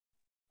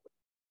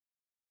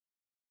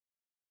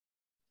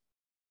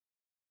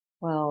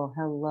Well,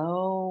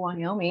 hello,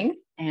 Wyoming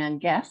and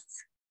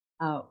guests.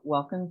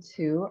 Welcome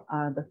to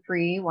the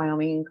free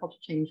Wyoming Culture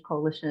Change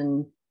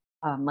Coalition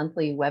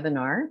monthly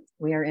webinar.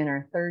 We are in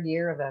our third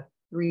year of a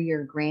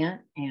 3-year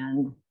grant,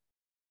 and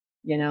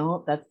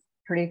that's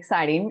pretty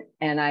exciting.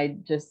 And I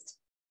just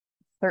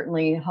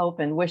certainly hope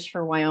and wish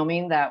for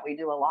Wyoming that we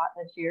do a lot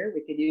this year. We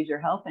could use your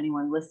help,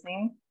 anyone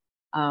listening,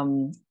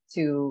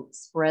 to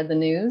spread the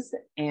news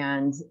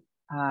and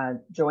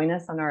join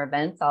us on our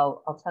events.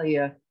 I'll tell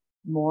you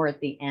more at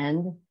the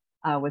end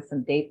with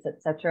some dates,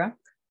 etc.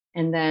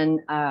 And then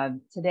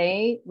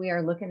today we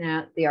are looking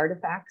at the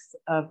Artifacts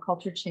of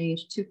Culture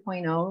Change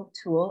 2.0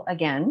 tool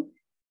again.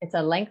 It's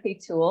a lengthy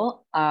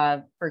tool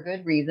for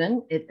good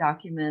reason. It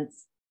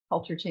documents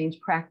culture change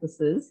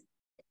practices.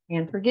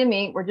 And forgive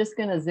me, we're just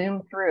going to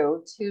zoom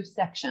through 2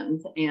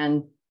 sections.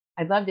 And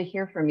I'd love to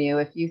hear from you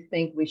if you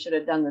think we should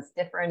have done this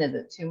different. Is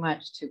it too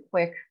much, too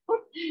quick?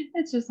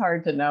 It's just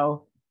hard to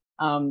know.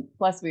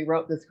 Plus, we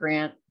wrote this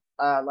grant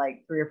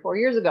like 3 or 4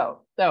 years ago.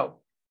 So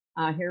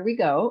here we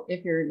go.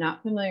 If you're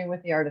not familiar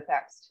with the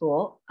Artifacts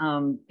tool,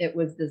 it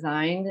was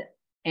designed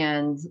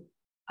and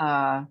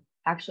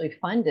actually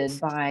funded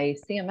by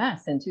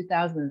CMS in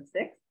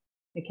 2006.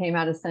 It came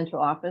out of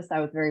central office. I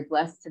was very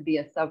blessed to be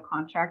a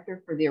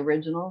subcontractor for the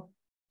original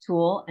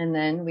tool. And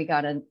then we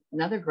got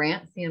another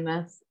grant.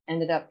 CMS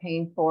ended up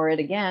paying for it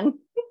again,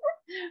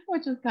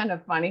 which is kind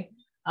of funny,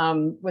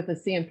 with a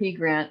CMP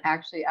grant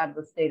actually out of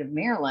the state of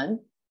Maryland.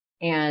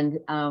 And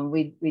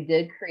we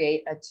did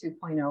create a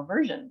 2.0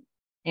 version.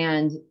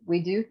 And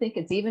we do think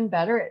it's even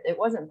better. It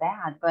wasn't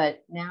bad,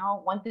 but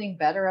now one thing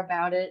better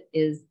about it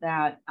is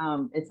that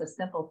it's a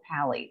simple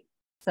tally.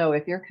 So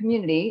if your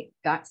community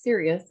got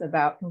serious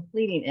about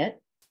completing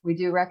it, we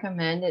do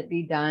recommend it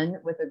be done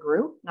with a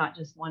group, not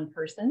just one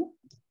person,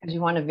 because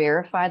you want to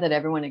verify that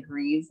everyone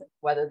agrees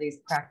whether these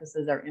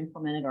practices are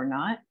implemented or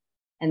not.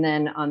 And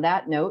then on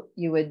that note,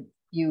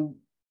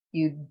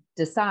 you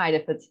decide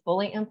if it's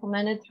fully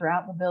implemented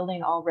throughout the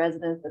building, all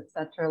residents, et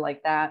cetera,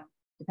 like that,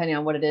 depending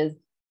on what it is,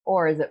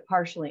 or is it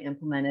partially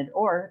implemented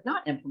or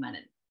not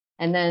implemented?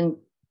 And then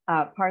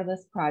part of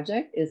this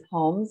project is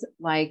homes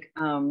like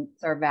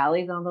Star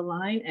Valley's on the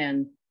line,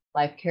 and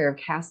Life Care of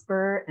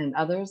Casper and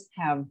others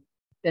have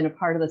been a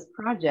part of this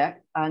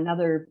project.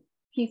 Another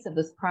piece of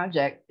this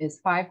project is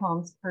 5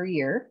 homes per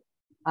year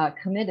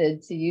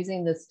committed to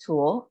using this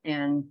tool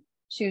and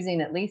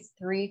choosing at least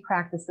 3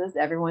 practices.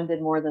 Everyone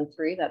did more than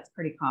 3. That's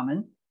pretty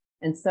common.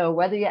 And so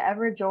whether you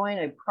ever join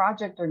a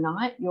project or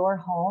not, your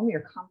home,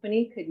 your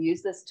company could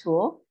use this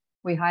tool.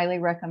 We highly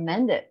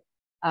recommend it.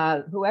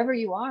 Whoever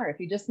you are, if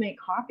you just make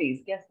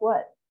copies, guess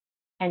what?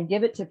 And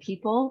give it to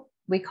people.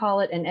 We call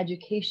it an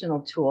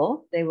educational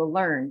tool. They will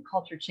learn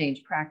culture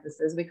change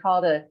practices. We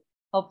call it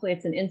hopefully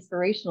it's an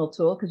inspirational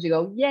tool because you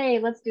go, yay,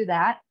 let's do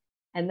that.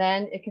 And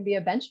then it can be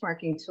a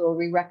benchmarking tool.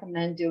 We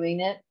recommend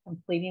doing it,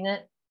 completing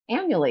it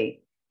annually.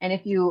 And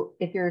if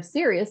you're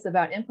serious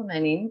about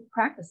implementing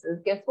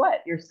practices, guess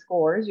what? Your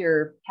scores,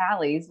 your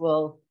tallies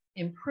will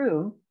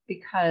improve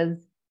because,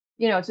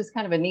 it's just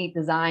kind of a neat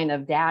design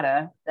of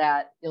data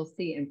that you'll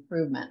see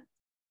improvement.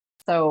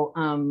 So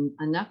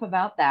enough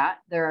about that.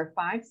 There are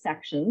 5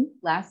 sections.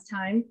 Last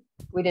time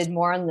we did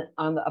more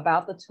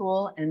about the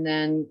tool, and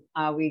then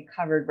we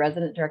covered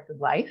resident directed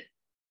life.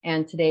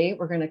 And today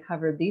we're going to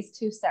cover these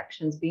 2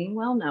 sections, being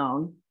well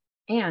known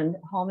and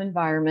home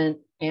environment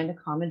and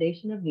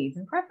accommodation of needs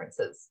and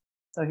preferences.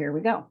 So here we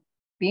go.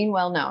 Being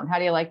well known. How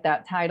do you like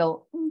that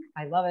title?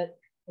 I love it.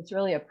 It's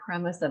really a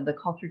premise of the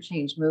culture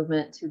change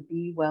movement to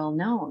be well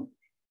known.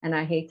 And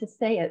I hate to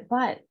say it,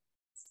 but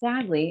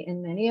sadly,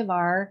 in many of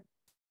our,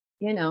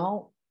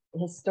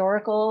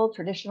 historical,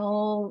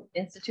 traditional,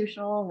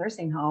 institutional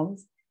nursing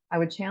homes, I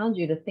would challenge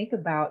you to think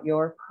about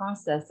your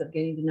process of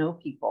getting to know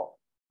people.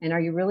 And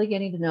are you really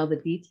getting to know the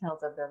details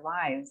of their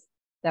lives?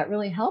 That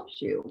really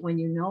helps you when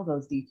you know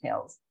those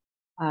details.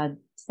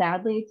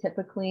 Sadly,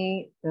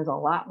 typically, there's a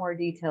lot more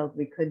details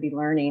we could be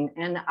learning.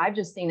 And I've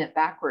just seen it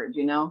backwards,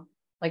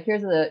 Like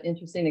here's an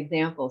interesting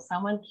example.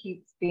 Someone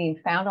keeps being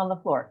found on the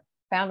floor,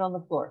 found on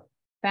the floor,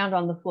 found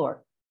on the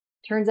floor.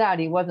 Turns out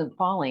he wasn't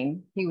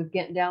falling. He was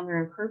getting down there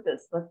on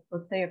purpose.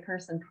 Let's say a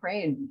person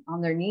prayed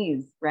on their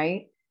knees,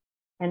 right?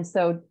 And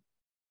so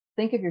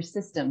think of your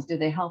systems. Do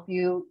they help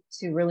you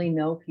to really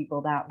know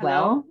people that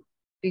well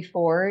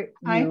before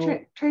you?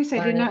 Hi, Trace.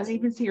 I did not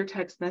even see your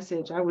text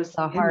message. I was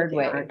the hard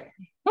way.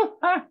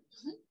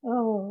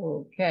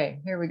 Oh,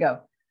 okay, here we go.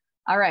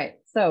 All right,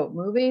 so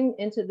moving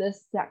into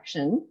this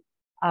section,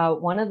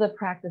 one of the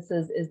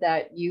practices is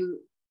that you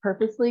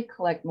purposely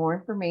collect more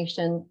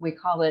information. We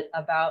call it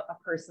about a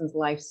person's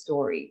life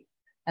story,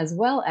 as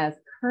well as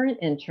current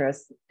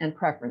interests and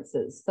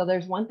preferences. So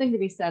there's one thing to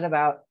be said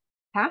about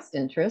past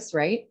interests,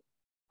 right?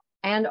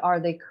 And are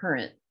they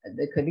current?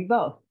 They could be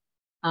both.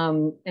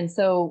 And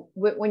so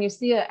when you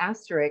see an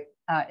asterisk,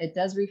 it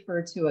does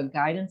refer to a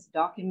guidance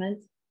document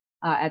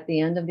at the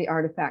end of the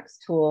Artifacts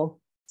tool.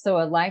 So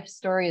a life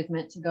story is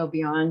meant to go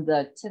beyond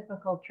the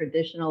typical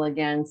traditional,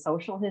 again,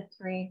 social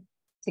history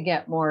to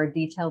get more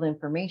detailed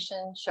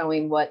information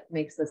showing what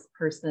makes this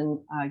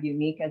person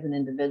unique as an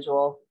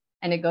individual.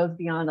 And it goes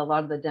beyond a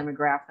lot of the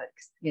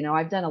demographics. You know,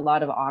 I've done a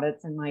lot of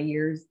audits in my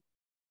years,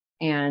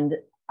 and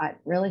it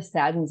really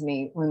saddens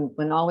me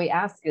when all we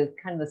ask is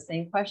kind of the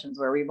same questions.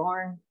 Where were you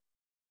born?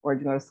 Where'd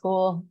you go to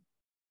school?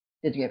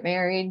 Did you get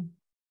married?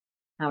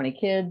 How many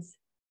kids?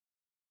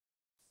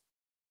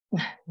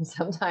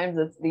 Sometimes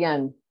it's the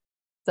end.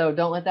 So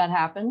don't let that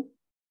happen.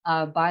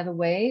 By the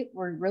way,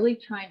 we're really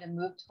trying to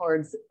move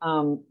towards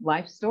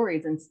life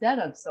stories instead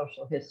of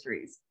social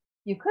histories.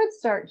 You could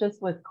start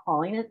just with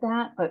calling it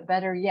that, but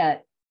better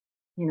yet,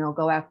 you know,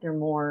 go after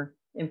more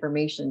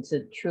information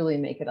to truly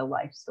make it a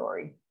life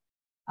story.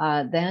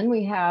 Then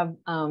we have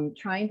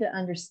trying to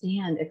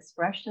understand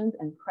expressions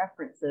and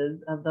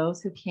preferences of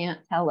those who can't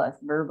tell us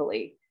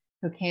verbally,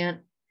 who can't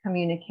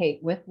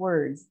communicate with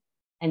words,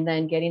 and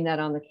then getting that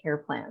on the care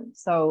plan.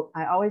 So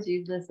I always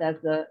use this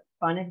as a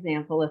fun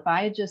example. If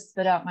I had just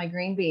spit out my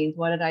green beans,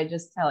 what did I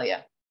just tell you?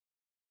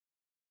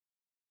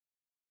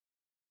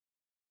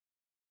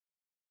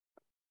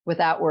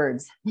 Without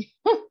words.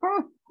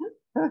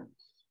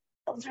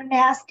 Those are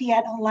nasty.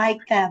 I don't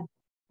like them.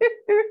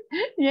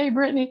 Yay,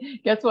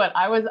 Brittany. Guess what?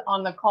 I was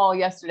on the call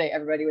yesterday,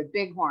 everybody, with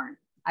Bighorn.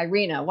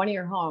 Irina, one of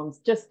your homes,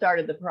 just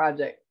started the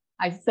project.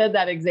 I said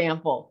that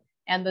example.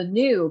 And the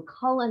new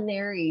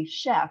culinary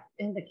chef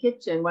in the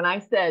kitchen, when I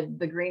said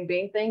the green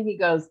bean thing, he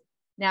goes,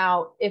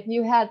 now, if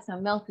you had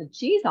some melted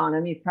cheese on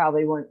them, you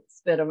probably wouldn't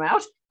spit them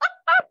out.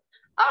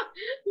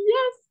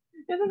 Yes.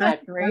 Isn't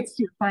that great? That's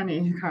too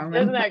funny,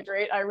 Carmen. Isn't that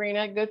great,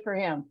 Irina? Good for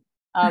him.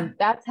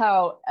 That's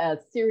how a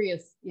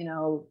serious, you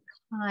know,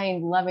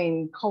 kind,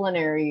 loving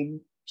culinary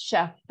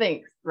chef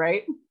thinks,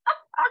 right?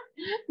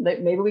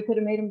 That maybe we could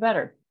have made him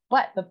better.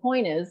 But the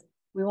point is,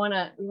 we want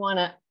to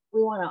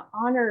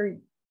honor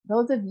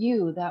those of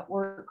you that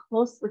work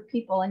close with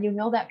people and you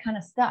know that kind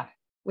of stuff.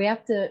 We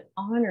have to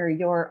honor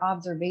your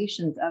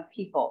observations of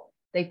people.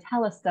 They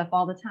tell us stuff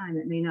all the time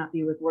that may not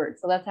be with words.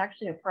 So that's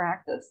actually a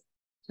practice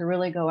to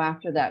really go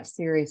after that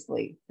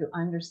seriously, to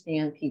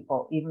understand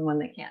people, even when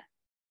they can't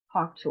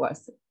talk to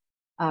us,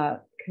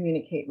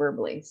 communicate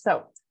verbally.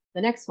 So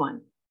the next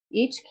one,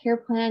 each care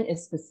plan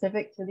is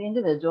specific to the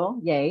individual,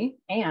 yay,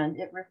 and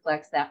it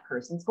reflects that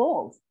person's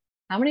goals.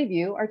 How many of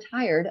you are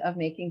tired of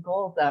making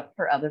goals up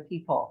for other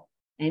people?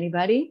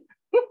 Anybody?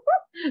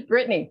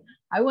 Brittany,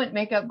 I wouldn't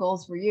make up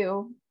goals for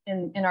you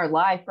in our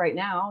life right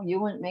now.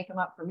 You wouldn't make them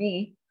up for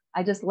me.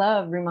 I just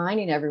love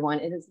reminding everyone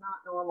it is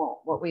not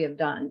normal what we have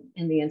done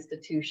in the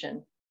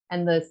institution.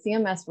 And the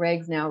CMS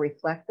regs now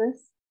reflect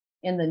this.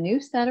 In the new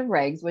set of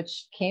regs,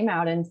 which came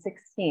out in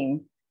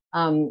 16,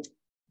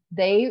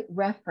 they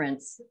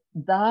reference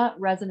the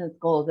residence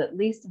goals at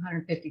least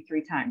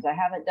 153 times. I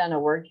haven't done a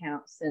word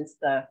count since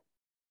the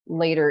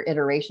later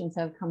iterations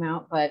have come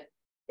out, but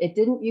it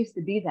didn't used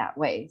to be that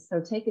way.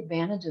 So take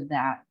advantage of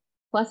that.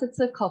 Plus, it's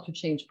a culture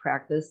change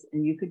practice,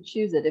 and you could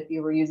choose it if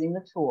you were using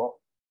the tool,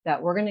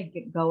 that we're going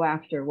to go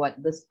after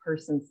what this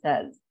person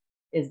says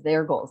is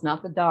their goals,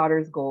 not the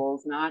daughter's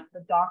goals, not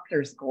the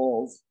doctor's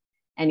goals.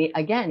 And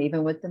again,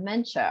 even with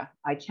dementia,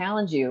 I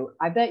challenge you,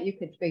 I bet you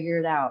could figure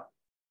it out.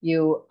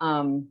 You,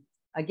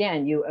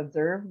 again, you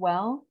observe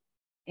well,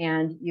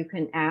 and you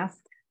can ask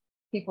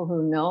people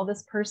who know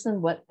this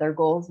person what their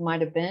goals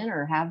might have been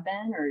or have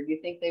been, or you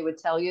think they would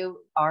tell you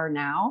are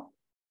now,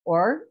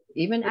 or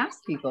even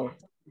ask people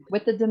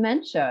with the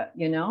dementia,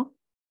 you know.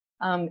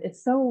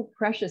 It's so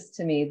precious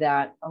to me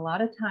that a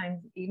lot of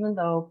times, even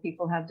though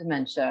people have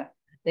dementia,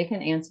 they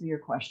can answer your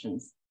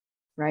questions,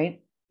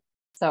 right?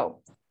 So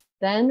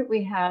then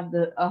we have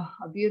a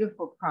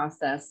beautiful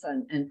process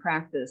and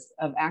practice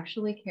of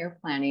actually care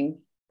planning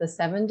the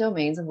 7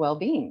 domains of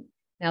well-being.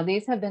 Now,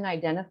 these have been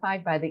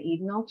identified by the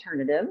Eden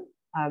Alternative.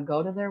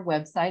 Go to their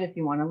website if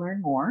you want to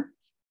learn more.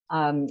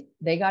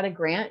 They got a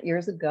grant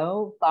years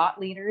ago. Thought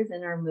leaders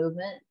in our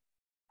movement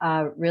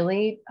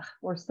really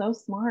were so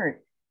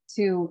smart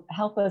to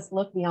help us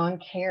look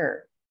beyond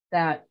care,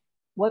 that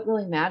what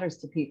really matters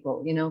to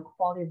people, you know,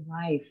 quality of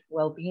life,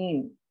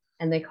 well-being,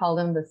 and they call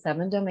them the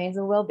 7 domains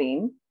of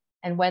well-being.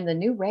 And when the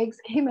new regs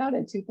came out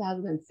in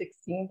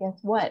 2016,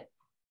 guess what?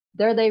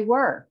 There they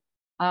were.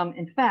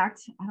 In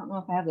fact, I don't know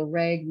if I have the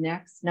reg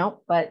next.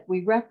 Nope, but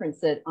we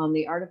reference it on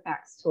the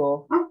artifacts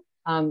tool.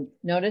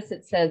 Notice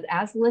it says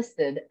as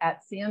listed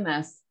at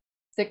CMS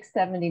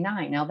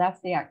 679. Now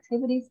that's the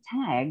activities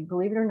tag,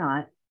 believe it or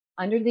not,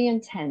 under the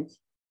intent.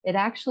 It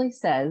actually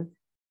says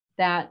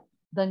that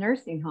the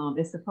nursing home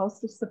is supposed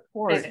to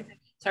support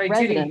residents.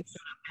 Judy.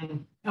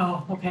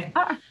 Oh, okay.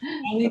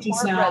 Only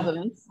just now,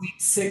 residents.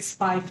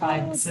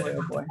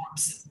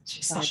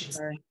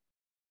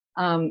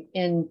 655.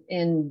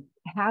 In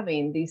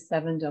having these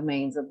 7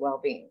 domains of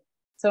well-being.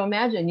 So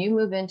imagine you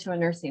move into a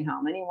nursing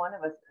home. Any one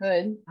of us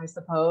could, I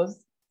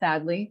suppose,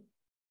 sadly,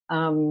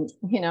 you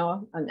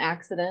know, an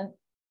accident,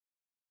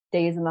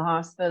 days in the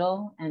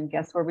hospital, and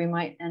guess where we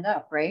might end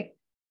up, right?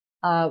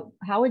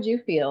 How would you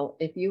feel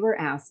if you were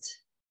asked,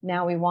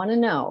 now we want to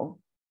know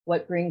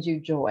what brings you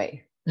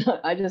joy?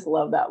 I just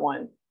love that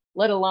one,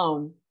 let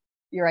alone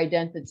your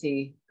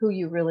identity, who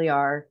you really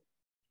are,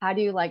 How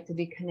do you like to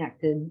be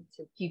connected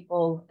to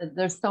people?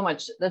 There's so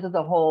much, this is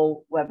a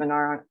whole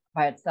webinar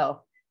by itself.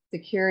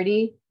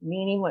 Security,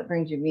 meaning, what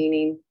brings you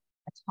meaning,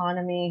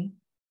 autonomy,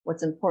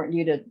 what's important to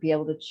you to be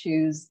able to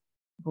choose,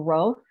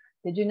 growth.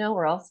 Did you know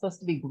we're all supposed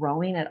to be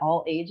growing at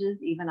all ages,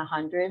 even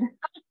 100?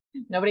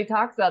 Nobody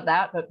talks about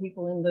that, but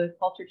people in the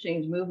culture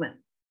change movement.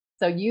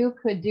 So you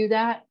could do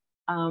that,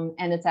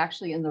 and it's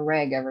actually in the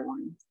reg,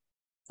 everyone.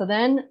 So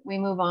then we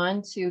move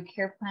on to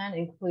care plan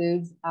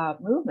includes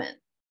movement.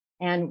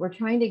 And we're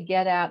trying to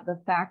get at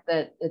the fact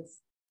that it's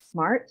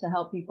smart to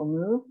help people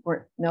move.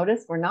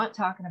 Notice we're not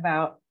talking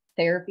about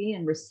therapy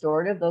and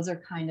restorative. Those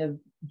are kind of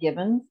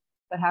givens,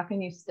 but how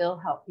can you still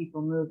help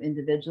people move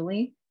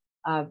individually?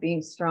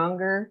 Being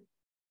stronger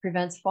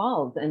prevents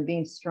falls, and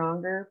being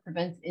stronger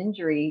prevents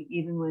injury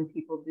even when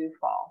people do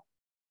fall.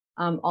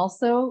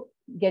 Also,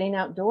 getting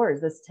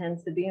outdoors. This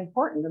tends to be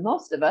important to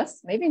most of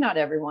us, maybe not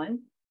everyone,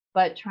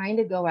 but trying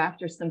to go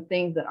after some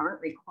things that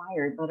aren't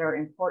required but are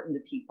important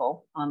to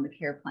people on the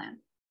care plan.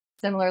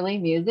 Similarly,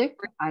 music.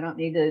 I don't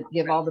need to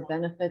give all the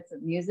benefits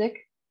of music,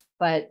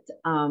 but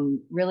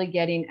really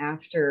getting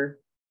after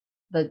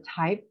the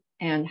type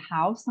and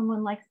how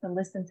someone likes to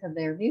listen to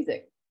their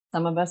music.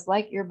 Some of us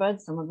like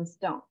earbuds, some of us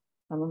don't.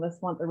 Some of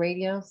us want the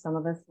radio, some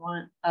of us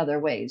want other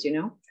ways, you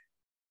know?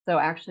 So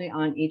actually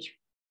on each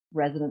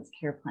resident's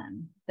care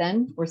plan.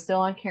 Then we're still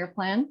on care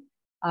plan.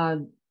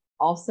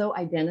 Also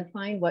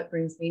identifying what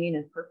brings meaning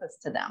and purpose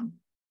to them.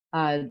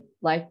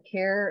 Life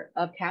Care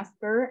of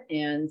Casper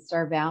and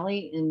Star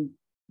Valley, in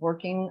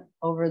working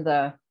over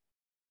the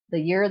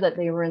year that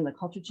they were in the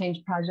Culture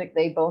Change Project,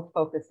 they both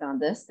focused on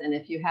this. And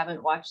if you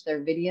haven't watched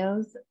their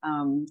videos,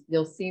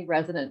 you'll see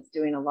residents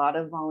doing a lot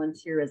of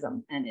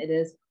volunteerism, and it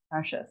is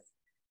precious.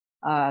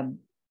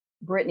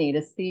 Brittany,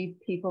 to see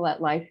people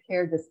at Life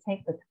Care just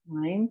take the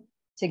time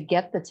to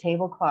get the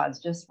tablecloths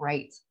just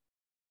right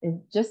is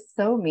just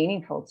so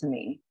meaningful to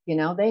me. You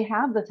know, they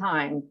have the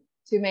time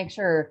to make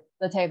sure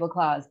the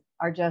tablecloths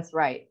are just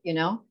right, you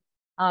know?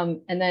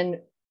 And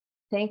then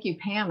thank you,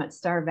 Pam, at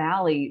Star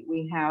Valley.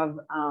 We have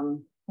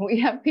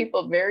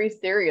people very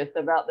serious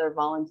about their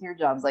volunteer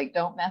jobs. Like,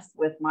 don't mess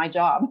with my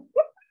job.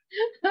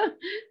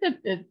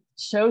 It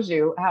shows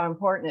you how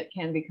important it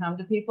can become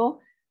to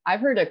people. I've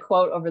heard a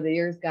quote over the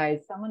years,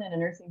 guys. Someone in a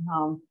nursing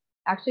home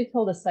actually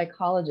told a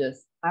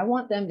psychologist, I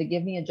want them to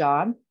give me a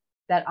job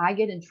that I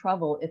get in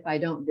trouble if I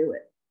don't do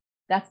it.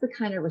 That's the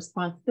kind of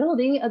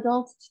responsibility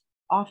adults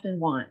often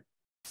want.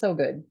 So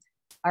good.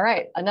 All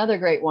right, another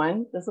great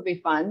one. This will be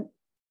fun.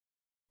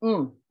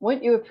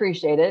 Wouldn't you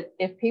appreciate it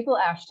if people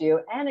asked you,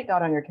 and it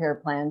got on your care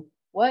plan,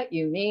 what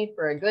you need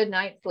for a good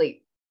night's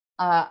sleep?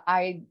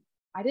 I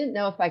didn't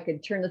know if I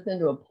could turn this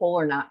into a poll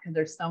or not, because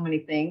there's so many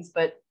things,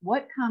 but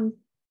what comes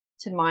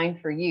to mind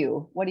for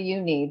you? What do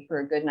you need for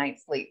a good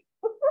night's sleep?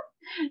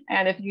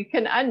 And if you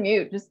can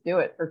unmute, just do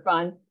it for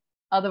fun.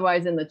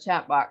 Otherwise, in the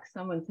chat box,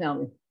 someone tell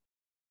me.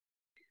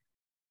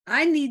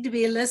 I need to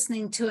be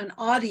listening to an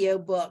audio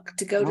book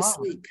to go to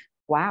sleep.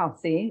 Wow,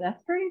 see,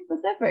 that's pretty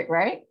specific,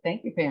 right?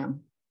 Thank you,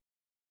 Pam.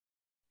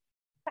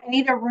 I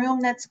need a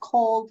room that's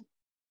cold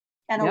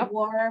and a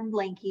warm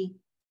blankie.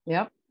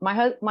 Yep.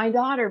 My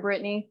daughter,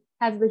 Brittany,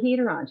 has the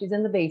heater on. She's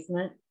in the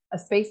basement, a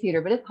space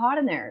heater, but it's hot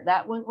in there.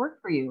 That wouldn't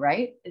work for you,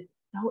 right? It's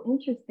so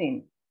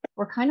interesting.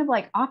 We're kind of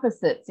like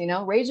opposites, you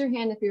know? Raise your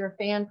hand if you're a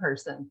fan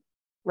person,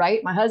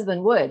 right? My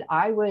husband would.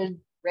 I would.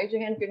 Raise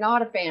your hand if you're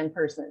not a fan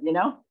person, you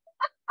know?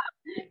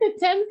 It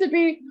tends to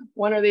be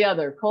one or the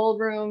other. Cold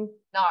room,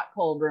 not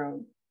cold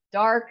room.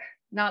 Dark,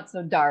 not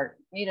so dark.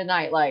 Need a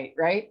night light,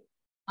 right?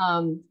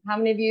 How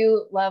many of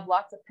you love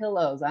lots of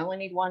pillows? I only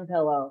need one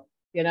pillow.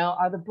 You know,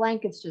 are the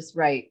blankets just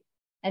right?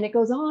 And it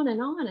goes on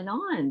and on and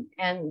on.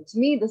 And to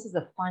me, this is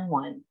a fun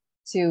one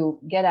to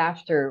get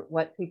after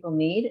what people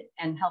need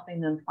and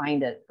helping them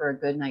find it for a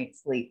good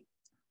night's sleep.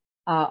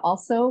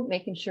 Also,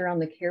 making sure on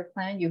the care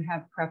plan you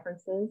have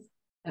preferences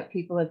that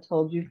people have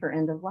told you for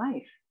end of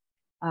life.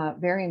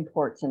 Very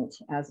important,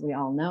 as we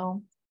all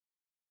know.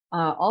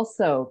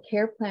 Also,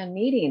 care plan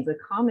meetings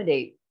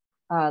accommodate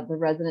the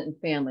resident and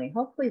family.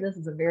 Hopefully this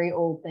is a very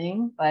old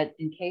thing, but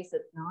in case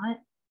it's not,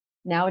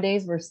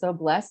 nowadays we're so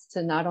blessed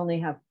to not only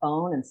have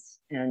phone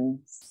and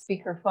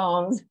speaker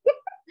phones,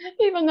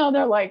 even though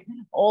they're like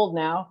old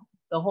now,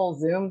 the whole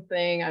Zoom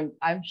thing,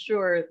 I'm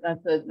sure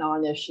that's a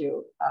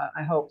non-issue.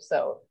 I hope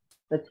so.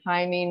 The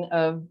timing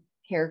of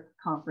care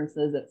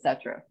conferences,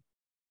 etc.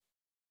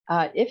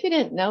 If you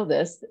didn't know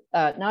this,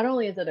 not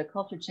only is it a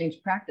culture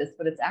change practice,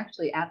 but it's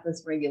actually at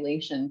this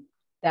regulation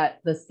that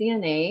the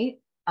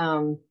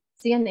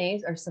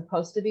CNAs are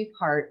supposed to be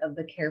part of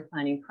the care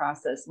planning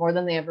process more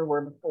than they ever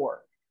were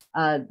before.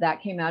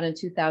 That came out in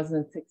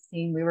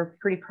 2016. We were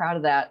pretty proud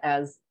of that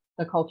as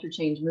the culture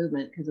change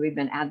movement because we've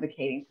been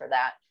advocating for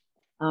that.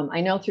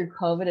 I know through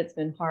COVID, it's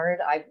been hard.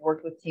 I've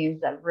worked with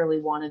teams that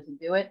really wanted to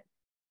do it.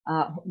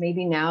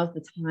 Maybe now's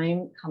the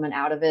time coming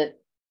out of it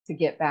to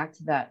get back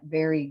to that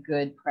very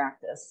good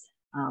practice.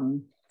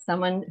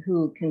 Someone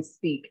who can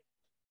speak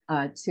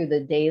to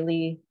the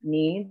daily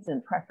needs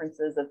and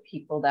preferences of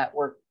people that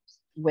work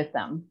with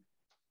them.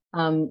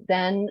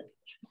 Then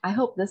I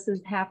hope this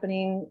is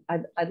happening.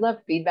 I'd love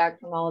feedback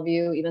from all of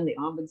you, even the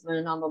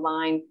ombudsman on the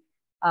line.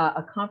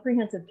 A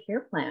comprehensive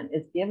care plan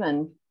is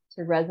given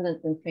to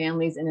residents and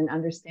families in an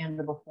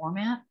understandable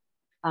format.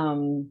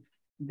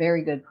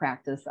 Very good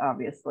practice,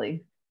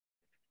 obviously.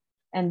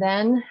 And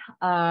then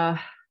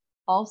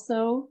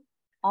also,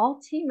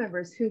 all team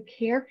members who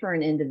care for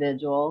an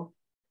individual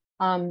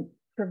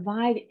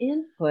provide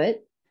input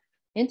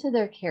into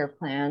their care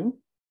plan,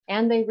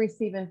 and they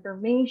receive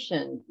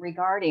information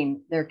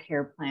regarding their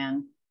care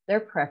plan, their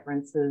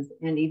preferences,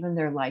 and even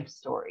their life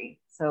story.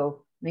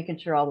 So making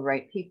sure all the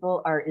right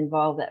people are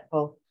involved at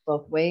both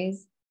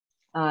ways.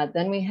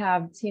 Then we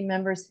have team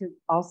members who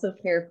also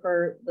care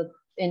for the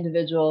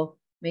individual,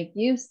 make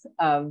use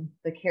of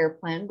the care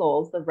plan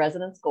goals, the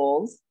residents'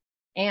 goals,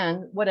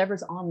 and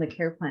whatever's on the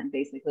care plan,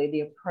 basically,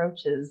 the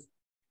approaches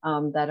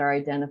that are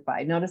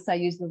identified. Notice I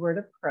use the word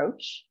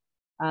approach.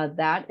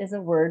 That is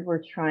a word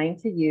we're trying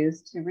to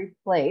use to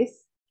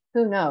replace,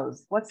 who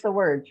knows? What's the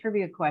word?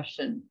 Trivia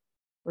question.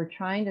 We're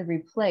trying to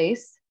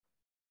replace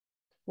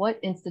what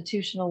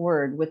institutional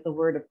word with the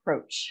word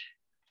approach?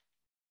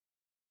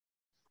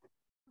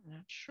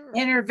 Not sure.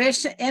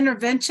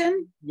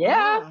 Intervention?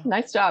 Yeah,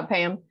 nice job,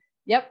 Pam.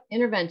 Yep,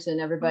 intervention,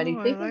 everybody.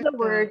 Oh, think of the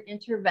word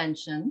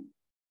intervention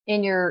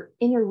in your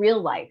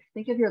real life.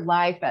 Think of your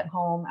life at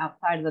home,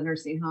 outside of the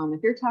nursing home.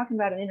 If you're talking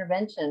about an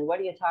intervention, what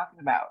are you talking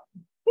about?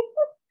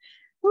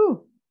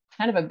 Whew,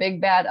 kind of a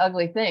big, bad,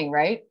 ugly thing,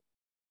 right?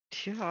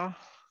 Yeah.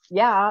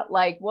 Yeah,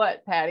 like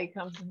what, Patty,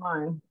 comes to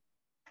mind?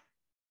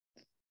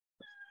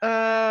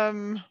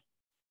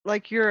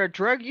 Like you're a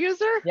drug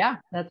user? Yeah,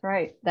 that's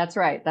right. That's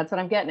right. That's what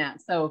I'm getting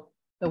at. So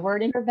the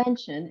word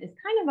intervention is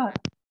kind of a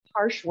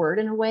harsh word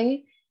in a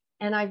way.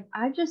 And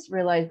I've just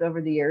realized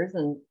over the years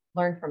and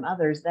learned from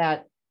others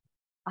that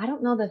I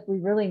don't know that we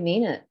really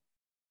mean it.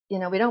 You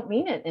know, we don't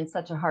mean it in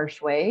such a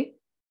harsh way.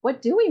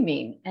 What do we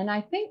mean? And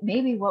I think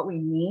maybe what we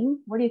mean,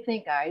 what do you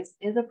think, guys,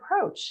 is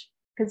approach.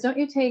 Because don't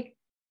you take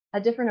a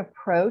different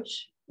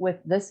approach with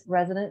this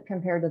resident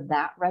compared to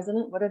that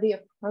resident? What are the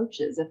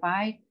approaches? If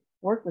I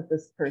work with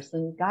this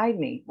person, guide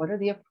me. What are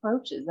the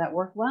approaches that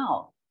work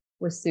well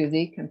with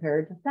Susie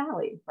compared to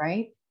Sally,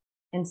 right?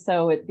 And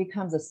so it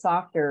becomes a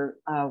softer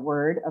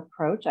word,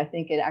 approach. I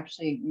think it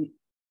actually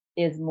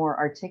is more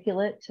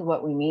articulate to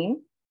what we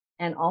mean.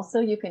 And also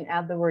you can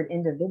add the word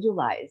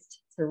individualized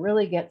to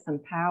really get some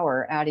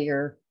power out of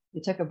you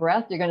took a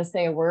breath, you're going to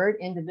say a word,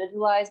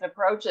 individualized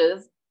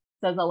approaches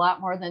says a lot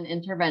more than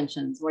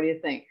interventions. What do you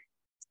think?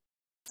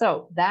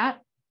 So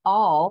that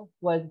all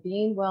was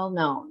being well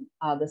known,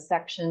 the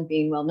section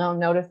being well known.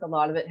 Notice a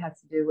lot of it has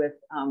to do with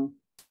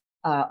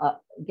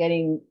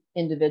getting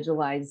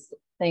individualized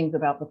things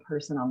about the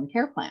person on the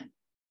care plan.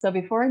 So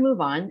before I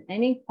move on,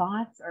 any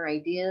thoughts or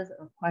ideas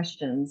or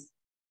questions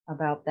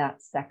about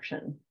that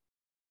section?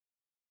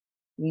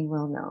 Being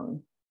well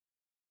known.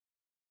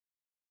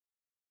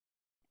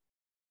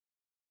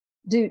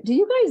 Do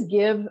you guys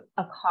give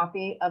a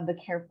copy of the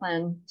care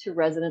plan to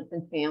residents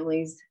and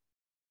families,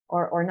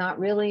 or not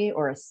really,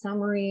 or a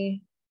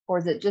summary, or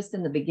is it just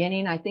in the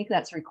beginning? I think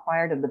that's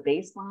required of the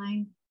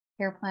baseline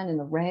care plan in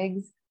the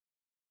regs.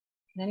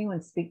 Can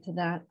anyone speak to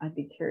that? I'd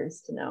be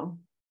curious to know.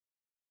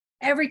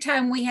 Every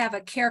time we have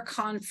a care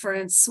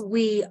conference,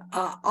 we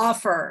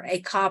offer a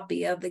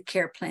copy of the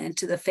care plan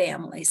to the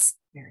families.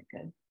 Very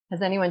good.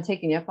 Has anyone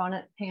taken you up on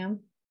it,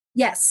 Pam?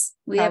 Yes,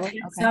 we have had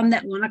some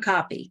that want a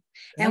copy.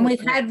 Great. And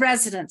we've had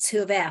residents who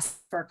have asked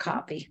for a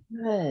copy.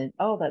 Good.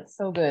 Oh, that's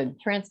so good.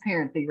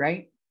 Transparency,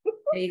 right?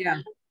 There you go.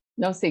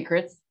 No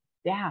secrets.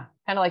 Yeah,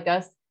 kind of like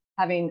us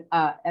having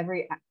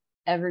every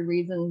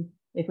reason,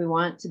 if we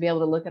want to be able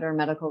to look at our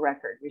medical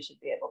record, we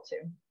should be able to.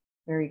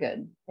 Very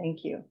good.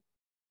 Thank you.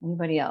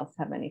 Anybody else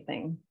have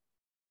anything?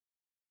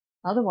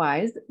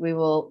 Otherwise, we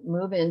will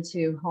move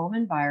into home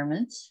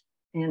environment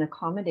and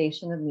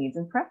accommodation of needs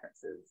and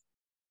preferences.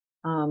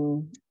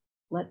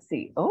 Let's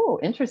see. Oh,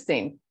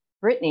 interesting.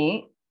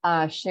 Brittany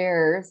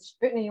shares.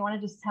 Brittany, you want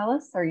to just tell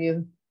us? Are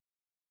you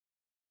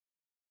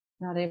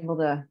not able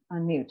to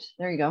unmute?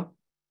 There you go.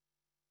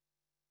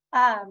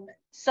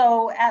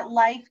 So at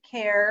Life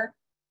Care,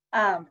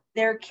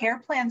 their care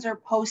plans are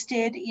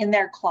posted in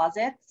their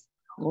closets.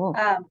 Cool.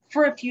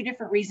 For a few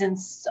different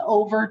reasons,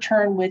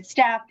 overturn with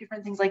staff,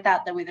 different things like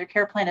that. That way their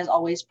care plan is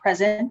always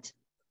present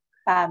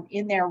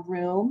in their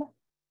room.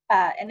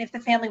 And if the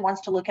family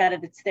wants to look at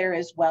it, it's there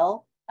as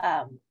well.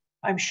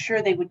 I'm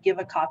sure they would give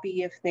a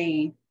copy if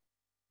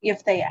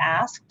they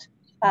asked,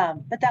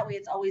 but that way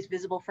it's always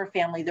visible for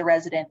family, the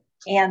resident,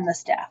 and the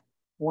staff.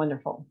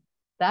 Wonderful.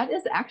 That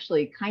is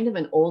actually kind of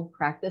an old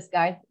practice,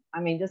 guys. I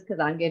mean, just because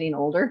I'm getting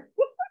older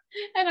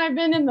and I've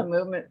been in the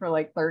movement for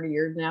like 30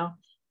 years now.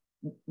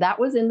 That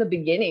was in the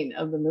beginning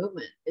of the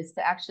movement, is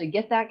to actually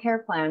get that care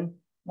plan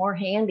more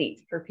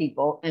handy for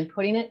people, and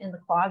putting it in the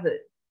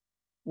closet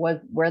was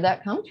where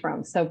that comes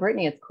from. So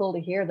Brittany, it's cool to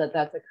hear that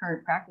that's a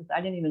current practice.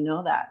 I didn't even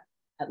know that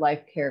at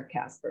Life Care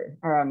Casper.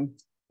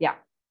 Yeah,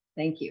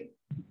 thank you.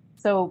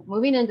 So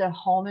moving into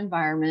home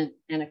environment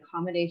and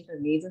accommodation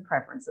of needs and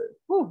preferences.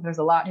 Whew, there's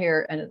a lot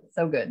here and it's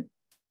so good.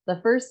 The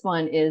first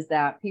one is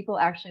that people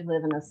actually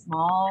live in a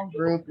small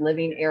group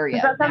living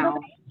area. Now,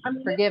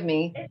 forgive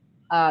me,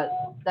 that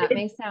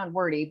may sound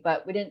wordy,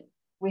 but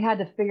we had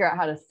to figure out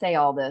how to say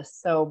all this.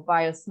 So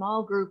by a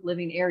small group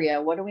living area,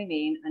 what do we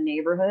mean? A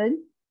neighborhood,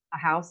 a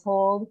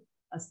household,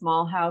 a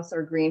small house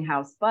or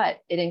greenhouse, but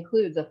it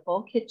includes a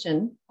full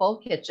kitchen,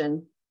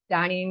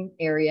 dining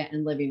area,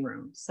 and living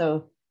room.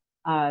 So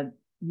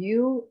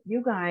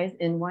you guys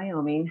in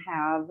Wyoming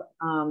have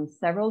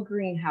several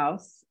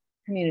greenhouse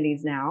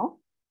communities now.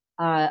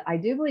 I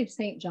do believe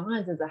St.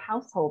 John's is a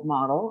household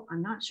model.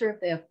 I'm not sure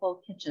if they have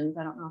full kitchens.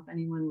 I don't know if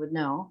anyone would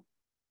know,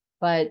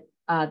 but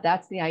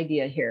that's the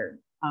idea here,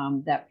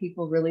 that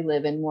people really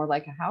live in more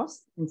like a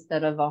house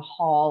instead of a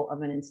hall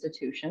of an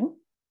institution.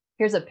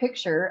 Here's a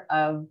picture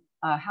of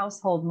a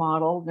household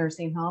model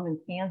nursing home in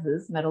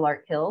Kansas,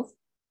 Meadowlark Hills.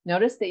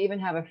 Notice they even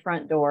have a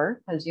front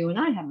door, because you and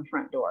I have a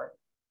front door.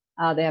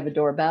 They have a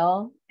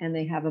doorbell and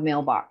they have a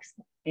mailbox.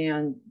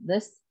 And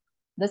this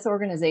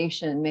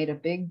organization made a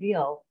big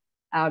deal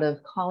out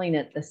of calling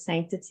it the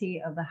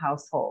sanctity of the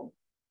household.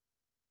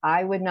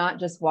 I would not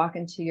just walk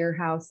into your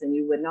house and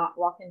you would not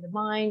walk into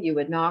mine. You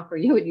would knock or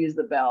you would use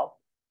the bell.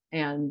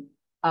 And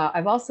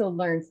I've also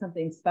learned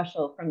something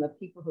special from the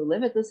people who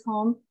live at this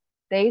home.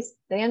 They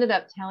ended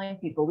up telling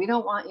people, we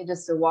don't want you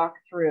just to walk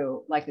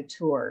through like a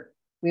tour.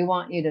 We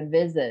want you to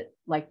visit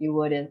like you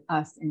would in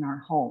us in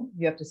our home.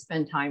 You have to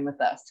spend time with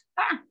us.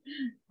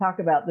 Talk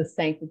about the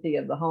sanctity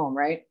of the home,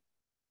 right?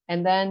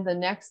 And then the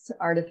next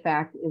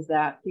artifact is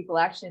that people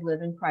actually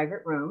live in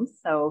private rooms.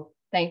 So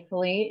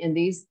thankfully, in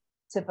these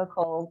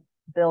typical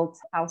built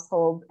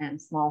households and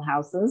small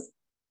houses,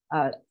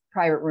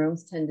 private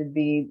rooms tend to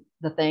be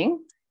the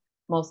thing.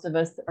 Most of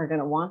us are going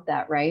to want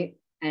that, right?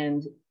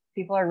 And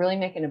people are really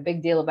making a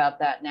big deal about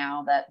that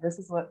now, that this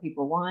is what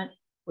people want.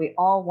 We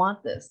all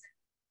want this.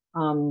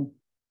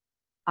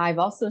 I've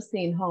also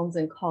seen homes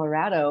in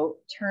Colorado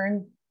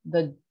turn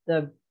the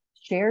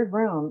shared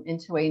room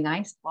into a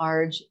nice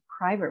large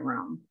private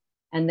room,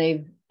 and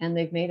they've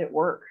made it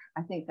work.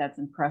 I think that's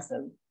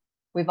impressive.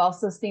 We've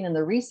also seen in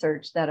the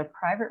research that a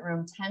private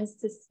room tends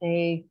to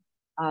stay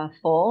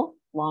full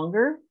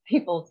longer.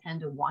 People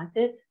tend to want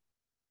it.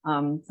 I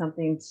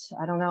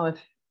don't know if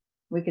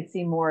we could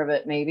see more of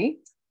it maybe.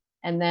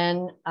 And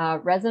then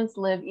residents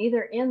live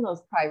either in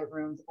those private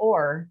rooms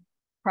or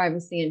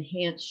privacy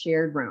enhanced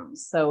shared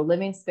rooms. So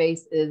living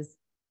space is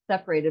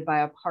separated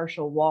by a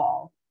partial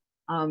wall.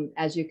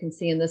 As you can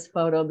see in this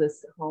photo,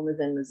 this home is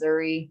in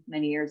Missouri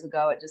many years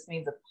ago. It just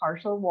means a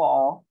partial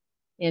wall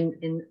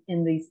in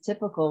these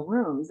typical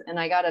rooms. And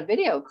I got a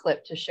video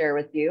clip to share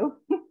with you.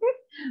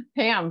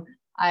 Pam,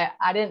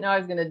 I didn't know I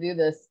was going to do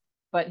this,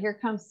 but here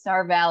comes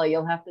Star Valley.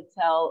 You'll have to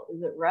tell,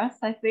 is it Russ,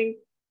 I think,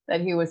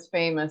 that he was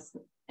famous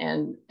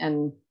and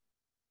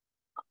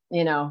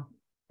you know,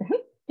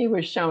 he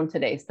was shown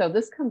today. So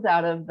this comes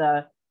out of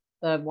the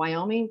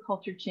Wyoming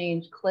Culture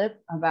Change clip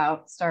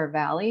about Star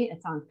Valley.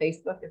 It's on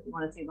Facebook if you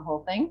want to see the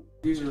whole thing.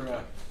 These are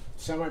a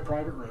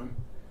semi-private room,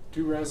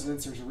 2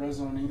 residents. There's a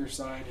resident on either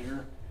side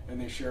here,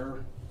 and they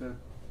share the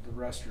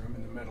restroom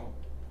in the middle.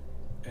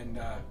 And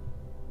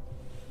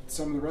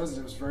some of the residents,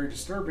 it was very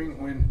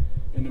disturbing when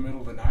in the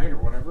middle of the night or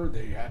whatever,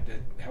 they had to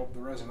help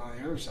the resident on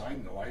the other side,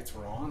 and the lights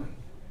were on,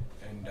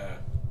 and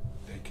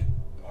they could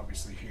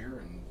obviously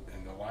hear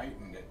and the light,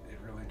 and it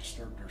really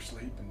disturbed their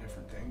sleep and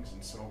different things.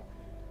 And so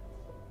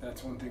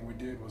that's one thing we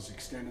did, was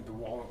extended the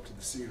wall up to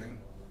the ceiling.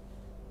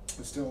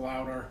 It still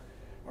allowed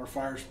our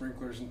fire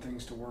sprinklers and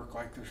things to work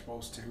like they're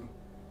supposed to.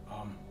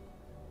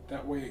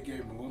 That way it gave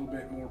them a little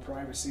bit more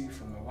privacy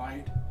from the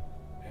light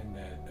and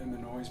the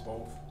noise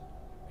both,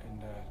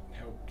 and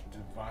helped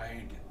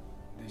divide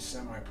these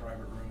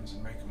semi-private rooms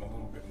and make them a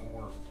little bit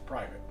more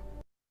private.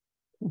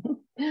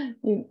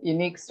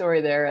 Unique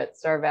story there at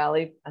Star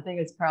Valley. I think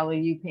it's probably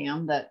you,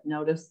 Pam, that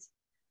noticed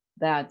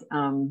that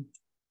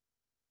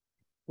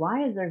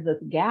why is there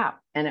this gap,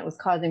 and it was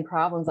causing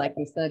problems, like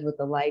we said, with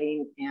the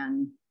lighting.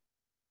 And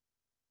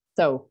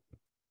so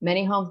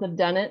many homes have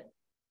done it,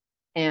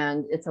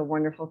 and it's a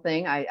wonderful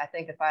thing. I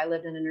think if I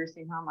lived in a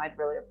nursing home, I'd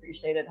really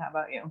appreciate it. How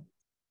about you?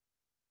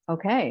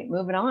 Okay,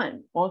 moving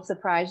on. Won't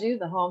surprise you,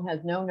 the home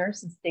has no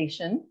nursing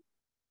station,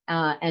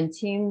 and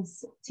team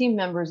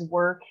members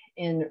work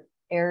in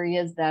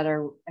areas that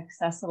are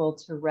accessible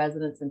to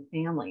residents and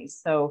families.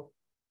 So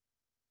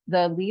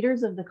the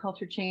leaders of the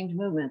culture change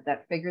movement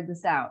that figured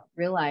this out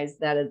realized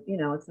that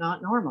it's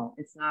not normal.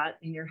 It's not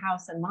in your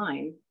house and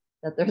mine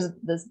that there's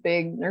this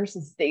big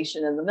nursing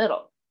station in the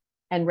middle.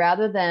 And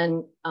rather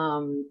than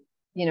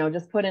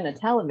just put in a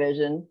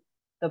television,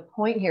 the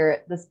point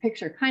here, this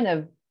picture kind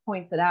of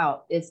points it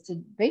out, is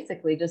to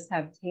basically just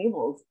have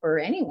tables for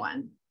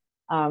anyone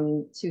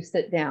to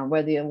sit down,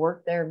 whether you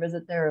work there,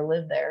 visit there, or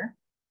live there.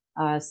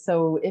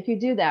 So if you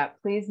do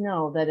that, please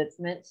know that it's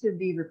meant to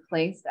be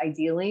replaced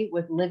ideally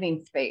with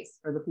living space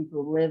for the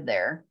people who live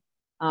there.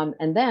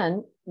 And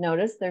then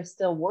notice there's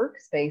still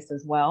workspace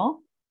as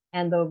well.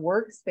 And the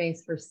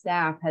workspace for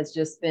staff has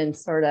just been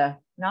sort of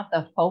not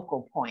the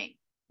focal point,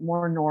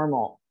 more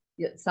normal.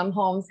 Some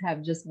homes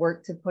have just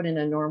worked to put in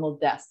a normal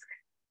desk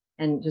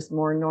and just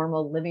more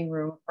normal living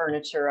room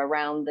furniture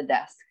around the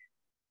desk.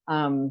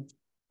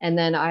 And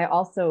then I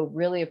also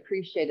really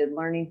appreciated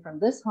learning from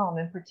this home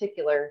in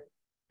particular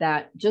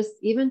that just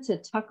even to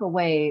tuck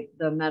away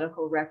the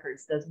medical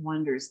records does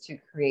wonders to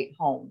create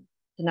home,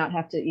 to not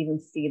have to even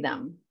see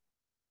them.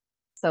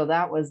 So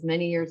that was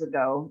many years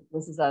ago.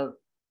 This is a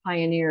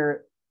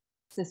pioneer,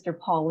 Sister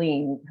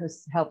Pauline, who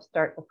helped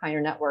start the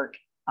Pioneer Network,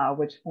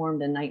 which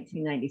formed in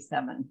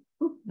 1997.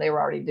 They were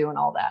already doing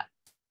all that.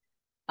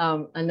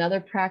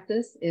 Another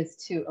practice is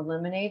to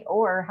eliminate,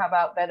 or how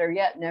about better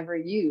yet, never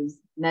use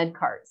med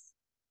carts.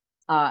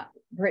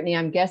 Brittany,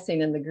 I'm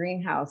guessing in the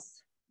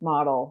greenhouse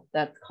model,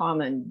 that's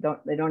common.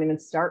 They don't even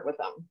start with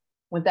them.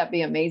 Wouldn't that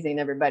be amazing,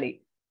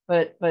 everybody?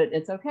 But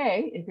it's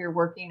okay if you're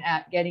working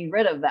at getting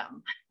rid of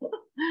them.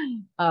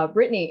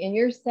 Brittany, in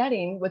your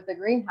setting with the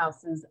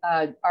greenhouses,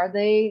 are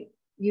they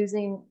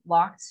using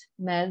locked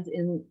meds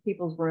in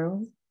people's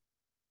rooms?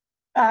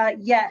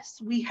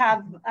 Yes, we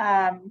have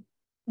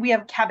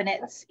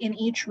cabinets in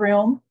each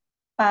room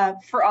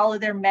for all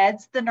of their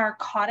meds. The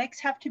narcotics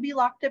have to be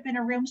locked up in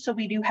a room, so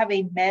we do have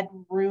a med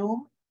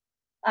room,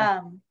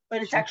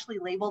 but it's actually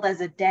labeled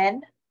as a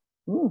den.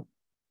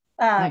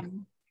 Nice.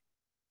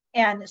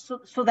 And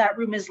so that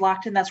room is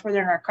locked, and that's where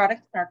their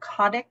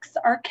narcotics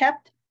are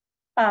kept.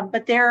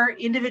 But their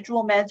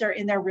individual meds are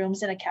in their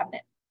rooms in a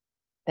cabinet.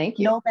 Thank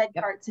you. No med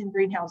carts in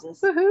greenhouses.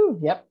 Woohoo!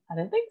 Yep, I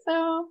didn't think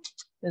so.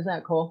 Isn't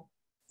that cool?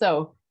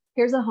 So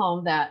here's a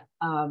home that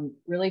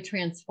really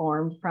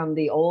transformed from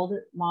the old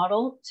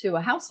model to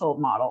a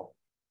household model.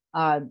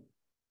 And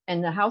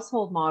the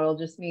household model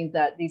just means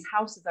that these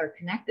houses are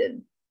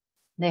connected.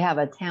 They have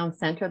a town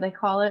center, they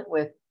call it,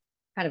 with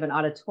kind of an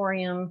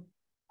auditorium,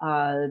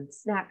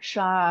 snack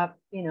shop,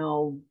 you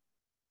know,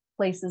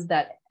 places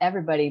that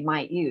everybody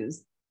might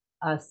use.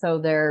 So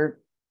they're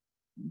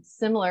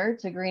similar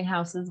to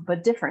greenhouses,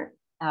 but different.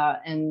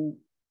 And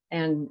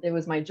it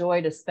was my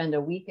joy to spend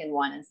a week in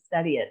one and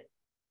study it.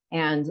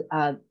 And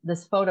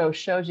this photo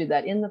shows you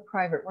that in the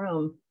private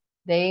room,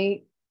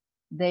 they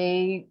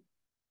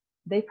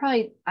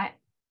probably,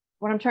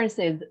 what I'm trying to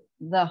say is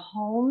the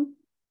home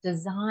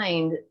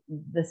designed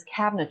this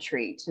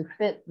cabinetry to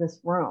fit this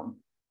room.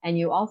 And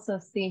you also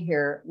see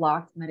here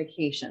locked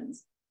medications.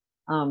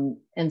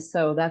 And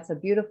so that's a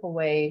beautiful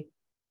way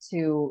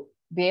to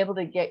be able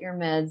to get your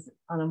meds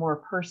on a more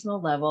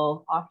personal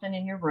level, often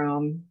in your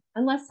room,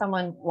 unless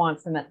someone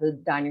wants them at the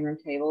dining room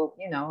table,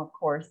 you know, of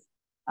course,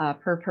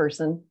 per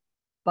person.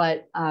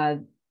 But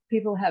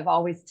people have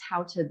always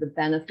touted the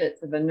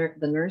benefits of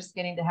the nurse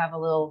getting to have a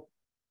little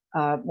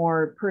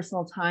more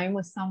personal time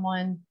with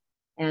someone,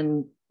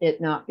 and it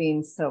not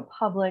being so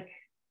public,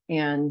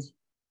 and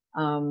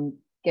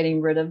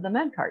getting rid of the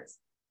med carts.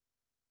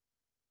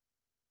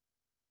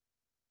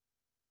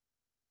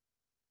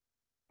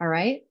 All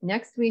right,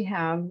 next we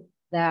have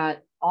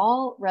that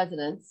all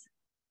residents,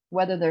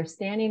 whether they're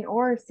standing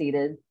or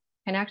seated,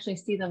 can actually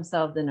see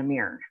themselves in a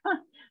mirror.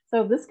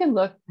 So this can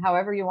look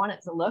however you want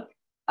it to look.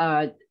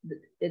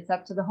 It's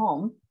up to the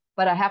home,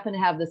 but I happen to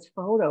have this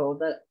photo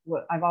that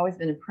I've always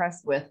been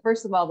impressed with.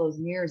 First of all, those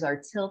mirrors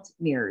are tilt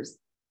mirrors.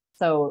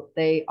 So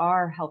they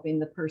are helping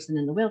the person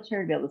in the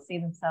wheelchair to be able to see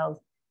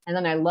themselves. And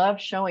then I love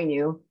showing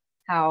you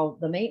how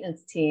the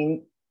maintenance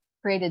team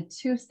created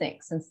 2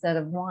 sinks instead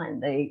of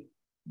 1.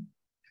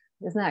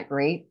 Isn't that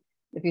great?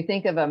 If you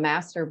think of a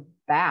master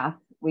bath,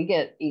 we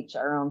get each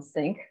our own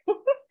sink.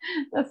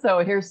 So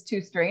here's 2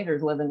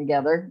 strangers living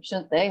together.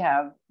 Shouldn't they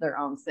have their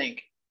own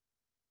sink?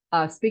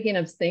 Speaking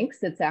of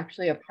sinks, it's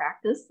actually a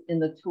practice in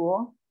the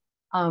tool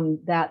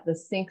that the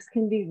sinks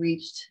can be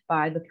reached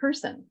by the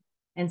person.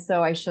 And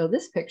so I show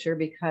this picture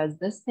because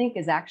this sink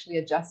is actually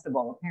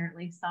adjustable.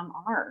 Apparently some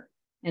are.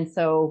 And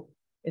so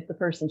if the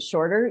person's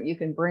shorter, you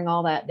can bring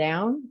all that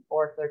down,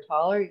 or if they're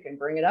taller, you can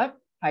bring it up,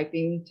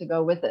 piping to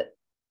go with it.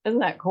 Isn't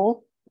that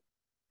cool?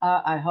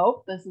 I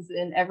hope this is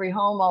in every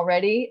home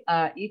already.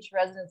 Each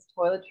resident's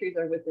toiletries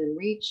are within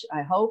reach.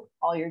 I hope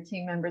all your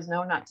team members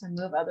know not to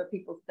move other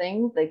people's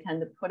things. They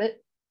tend to put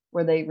it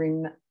where they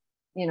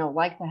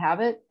like to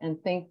have it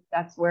and think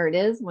that's where it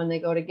is when they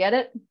go to get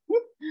it.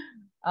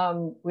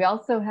 We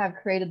also have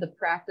created the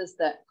practice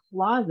that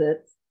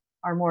closets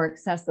are more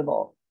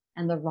accessible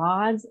and the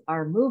rods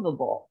are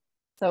movable.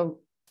 So,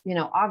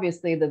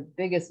 obviously the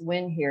biggest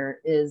win here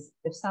is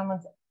if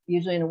someone's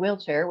usually in a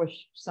wheelchair,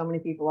 which so many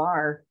people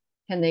are,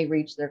 can they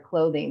reach their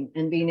clothing,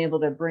 and being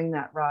able to bring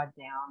that rod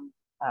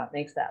down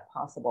makes that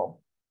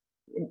possible.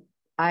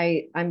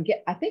 I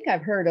think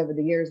I've heard over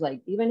the years,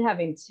 like even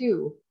having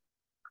 2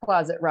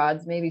 closet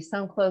rods, maybe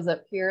some clothes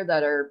up here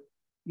that are,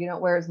 you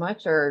don't wear as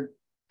much or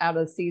out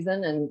of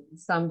season, and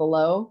some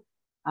below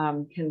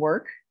can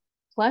work.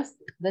 Plus,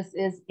 this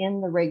is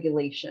in the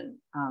regulation,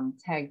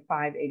 tag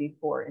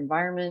 584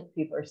 environment.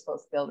 People are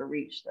supposed to be able to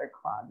reach their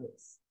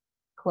closets,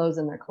 clothes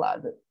in their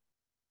closet.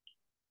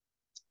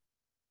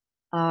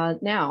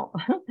 Now,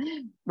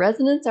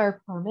 residents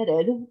are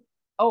permitted.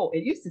 Oh,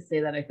 it used to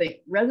say that, I think.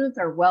 Residents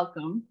are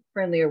welcome,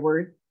 friendlier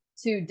word,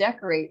 to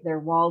decorate their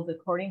walls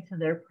according to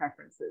their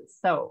preferences.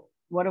 So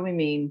what do we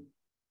mean?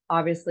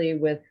 obviously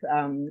with,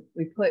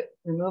 we put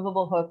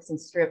removable hooks and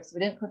strips.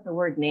 We didn't put the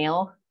word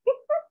nail,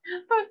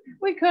 but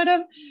we could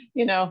have,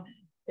 you know,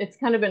 it's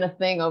kind of been a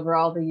thing over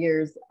all the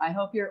years. I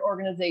hope your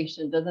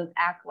organization doesn't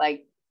act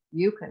like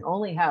you can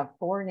only have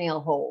 4 nail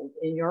holes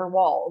in your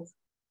walls,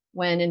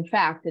 when in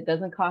fact, it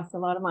doesn't cost a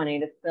lot of money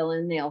to fill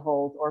in nail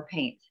holes or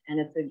paint. And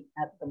it's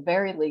at the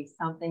very least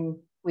something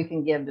we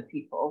can give to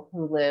people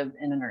who live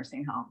in a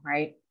nursing home,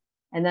 right?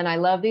 And then I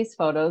love these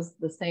photos,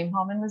 the same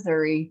home in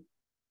Missouri.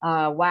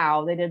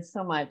 Wow, they did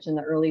so much in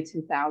the early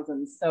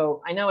 2000s.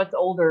 So I know it's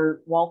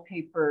older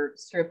wallpaper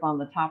strip on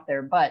the top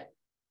there, but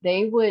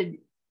they would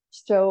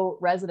show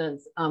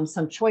residents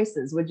some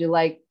choices. Would you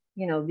like,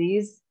 you know,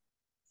 these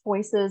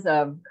choices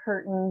of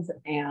curtains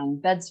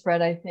and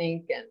bedspread, I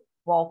think, and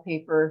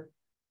wallpaper.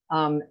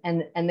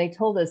 And they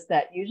told us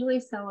that usually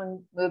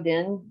someone moved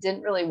in,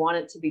 didn't really want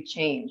it to be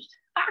changed.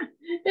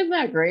 Isn't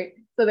that great?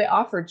 So they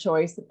offered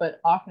choice, but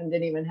often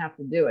didn't even have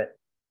to do it.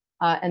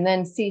 And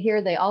then see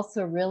here, they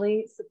also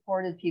really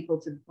supported people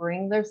to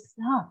bring their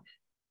stuff.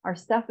 Our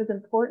stuff is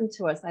important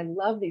to us. I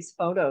love these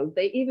photos.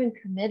 They even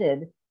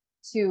committed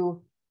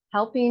to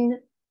helping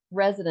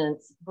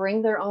residents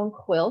bring their own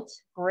quilt,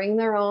 bring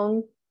their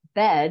own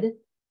bed,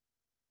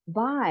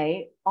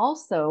 by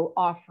also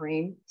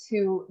offering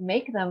to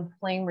make them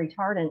flame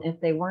retardant if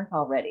they weren't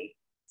already.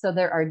 So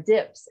there are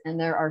dips and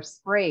there are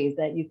sprays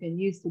that you can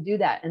use to do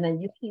that. And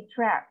then you keep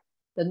track.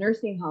 The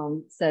nursing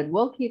home said,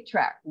 we'll keep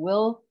track.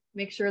 We'll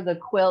make sure the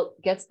quilt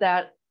gets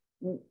that,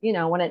 you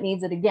know, when it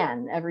needs it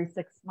again, every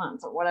 6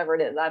 months or whatever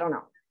it is. I don't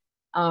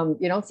know.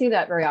 You don't see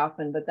that very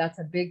often, but that's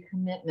a big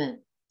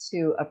commitment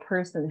to a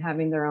person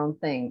having their own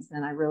things.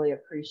 And I really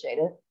appreciate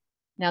it.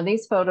 Now,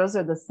 these photos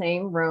are the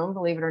same room,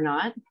 believe it or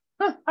not.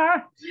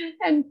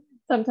 And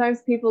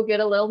sometimes people get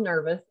a little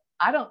nervous.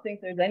 I don't think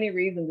there's any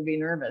reason to be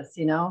nervous,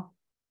 you know,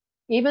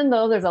 even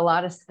though there's a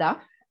lot of stuff,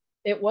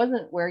 it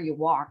wasn't where you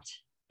walked.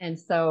 And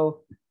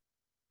so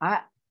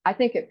I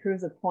think it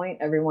proves a point,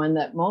 everyone,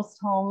 that most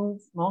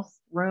homes,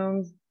 most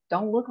rooms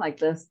don't look like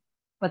this,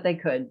 but they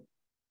could.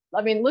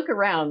 I mean, look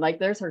around, like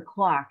there's her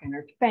clock and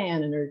her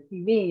fan and her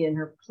TV and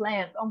her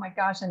plants. Oh my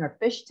gosh, and her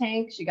fish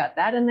tank, she got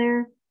that in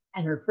there,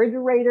 and her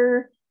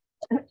refrigerator,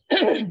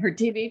 her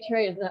TV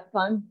tray. Isn't that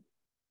fun?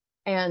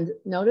 And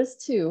notice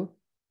too,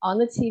 on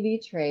the TV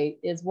tray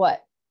is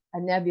what? A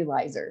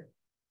nebulizer.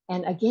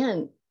 And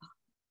again,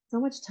 so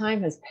much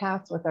time has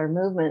passed with our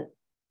movement.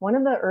 One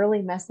of the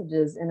early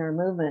messages in our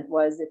movement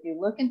was, if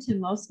you look into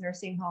most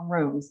nursing home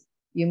rooms,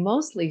 you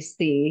mostly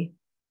see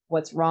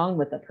what's wrong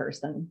with the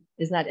person.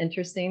 Isn't that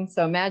interesting?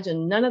 So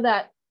imagine none of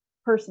that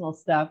personal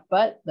stuff,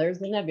 but there's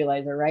the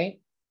nebulizer, right?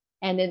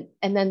 And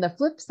then the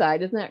flip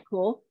side, isn't that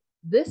cool?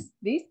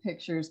 These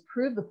pictures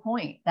prove the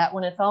point that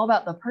when it's all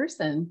about the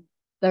person,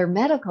 their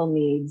medical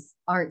needs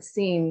aren't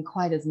seen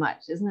quite as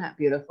much. Isn't that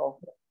beautiful?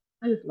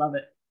 I just love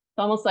it. It's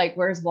almost like,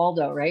 where's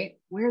Waldo, right?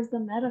 Where's the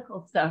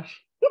medical stuff?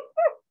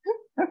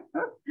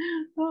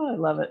 Oh, I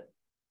love it.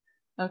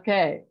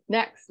 Okay,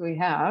 next we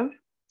have,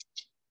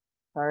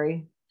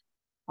 sorry,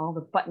 all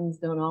the buttons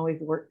don't always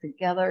work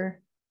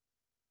together.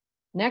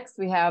 Next,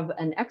 we have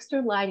an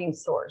extra lighting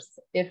source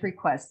if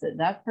requested.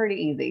 That's pretty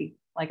easy,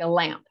 like a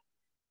lamp.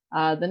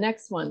 The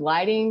next one,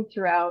 lighting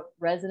throughout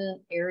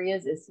resident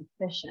areas is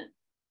sufficient.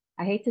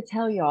 I hate to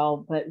tell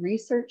y'all, but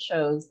research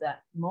shows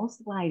that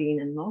most lighting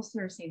in most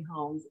nursing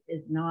homes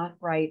is not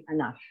bright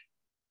enough.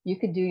 You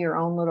could do your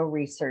own little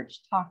research,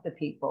 talk to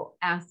people,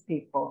 ask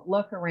people,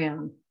 look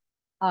around,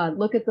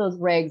 look at those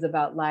regs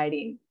about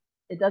lighting.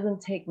 It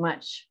doesn't take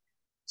much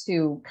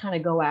to kind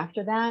of go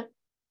after that.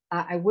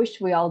 I wish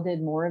we all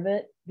did more of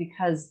it,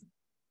 because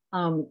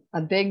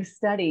a big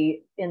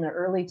study in the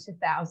early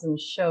 2000s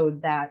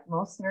showed that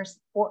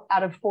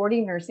out of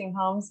 40 nursing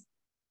homes,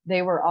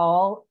 they were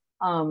all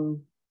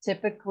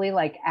typically,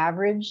 like,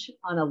 average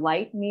on a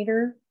light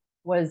meter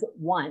was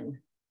 1,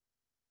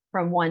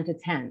 from 1 to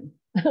 10,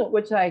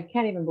 which I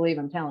can't even believe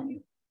I'm telling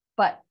you.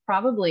 But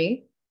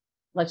probably,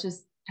 let's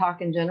just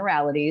talk in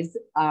generalities,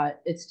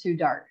 it's too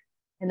dark.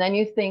 And then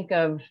you think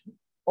of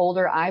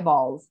older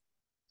eyeballs,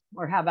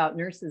 or how about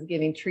nurses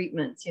giving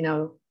treatments, you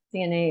know,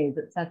 CNAs,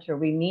 etc.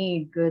 We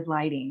need good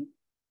lighting,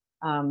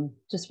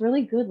 just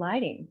really good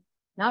lighting,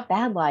 not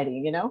bad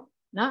lighting, you know,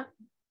 not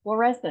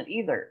fluorescent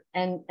either.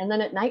 And then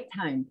at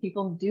nighttime,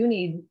 people do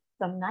need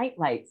some night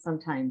lights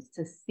sometimes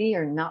to see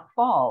or not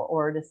fall,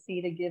 or to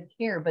see to give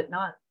care, but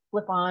not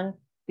flip on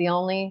the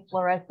only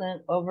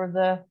fluorescent over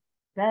the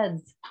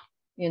bed's,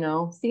 you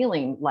know,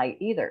 ceiling light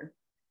either.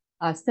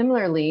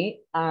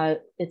 Similarly,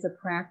 it's a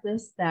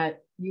practice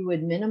that you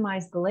would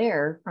minimize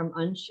glare from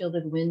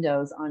unshielded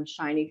windows on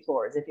shiny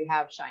floors if you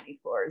have shiny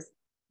floors.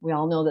 We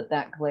all know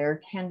that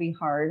glare can be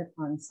hard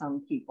on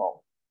some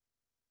people.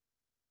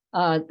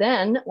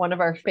 Then one of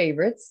our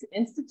favorites,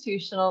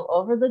 institutional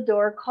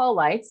over-the-door call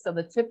lights. So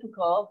the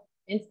typical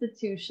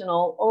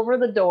institutional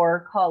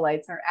over-the-door call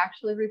lights are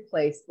actually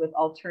replaced with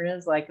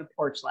alternatives like a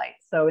porch light.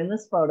 So in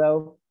this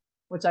photo,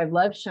 which I've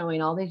loved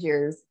showing all these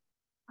years,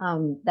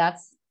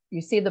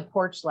 you see the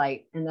porch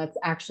light, and that's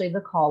actually the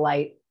call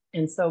light.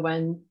 And so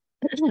when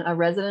a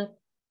resident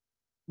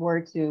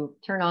were to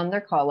turn on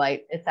their call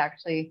light, it's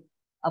actually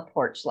a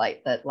porch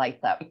light that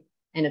lights up,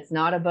 and it's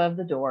not above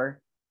the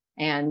door.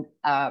 And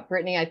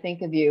Brittany, I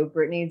think of you.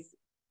 Brittany's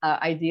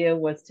idea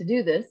was to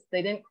do this.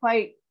 They didn't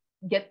quite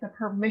get the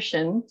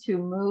permission to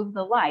move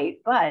the light,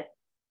 but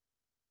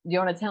do you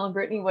want to tell them,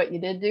 Brittany, what you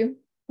did do?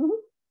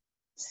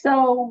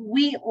 So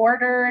we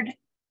ordered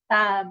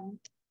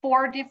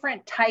 4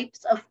 different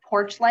types of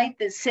porch light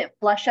that sit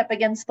flush up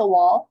against the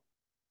wall.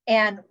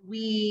 And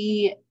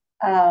we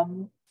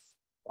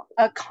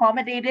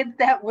accommodated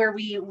that where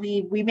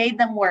we made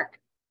them work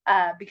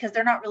because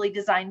they're not really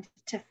designed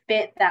to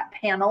fit that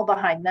panel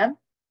behind them.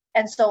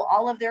 And so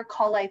all of their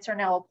call lights are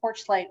now a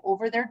porch light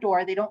over their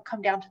door. They don't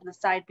come down to the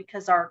side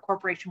because our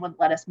corporation wouldn't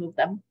let us move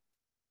them.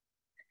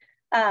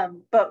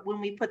 But when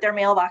we put their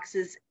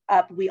mailboxes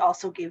up, we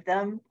also gave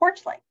them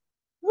porch light.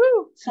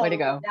 Woo! So way to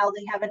go. Now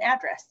they have an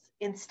address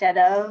instead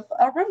of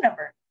a room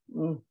number.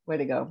 Way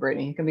to go,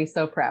 Brittany. You can be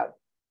so proud.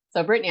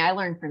 So Brittany, I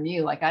learned from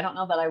you. Like, I don't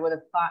know that I would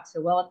have thought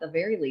to, well, at the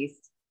very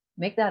least,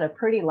 make that a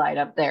pretty light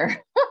up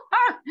there.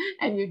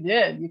 And you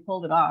did. You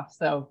pulled it off.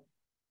 So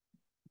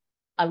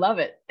I love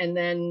it. And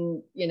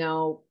then, you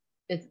know,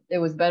 it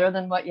was better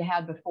than what you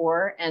had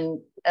before. And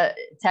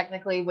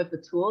technically with the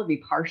tool, it'd be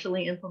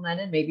partially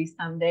implemented. Maybe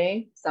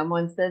someday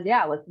someone says,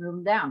 yeah, let's move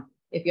them down.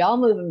 If y'all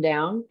move them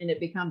down and it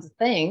becomes a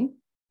thing,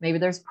 maybe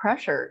there's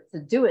pressure to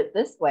do it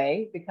this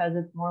way because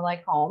it's more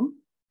like home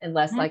and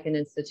less like an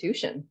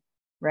institution,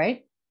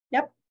 right?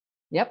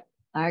 Yep,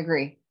 I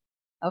agree.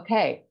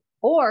 Okay.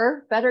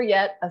 Or better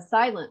yet, a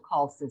silent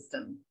call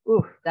system.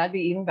 Ooh, that'd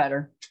be even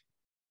better.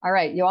 All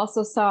right. You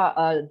also saw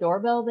a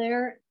doorbell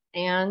there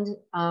and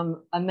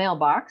a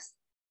mailbox.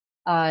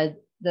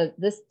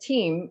 This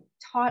team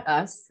taught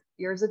us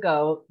years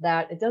ago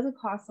that it doesn't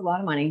cost a lot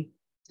of money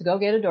to go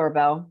get a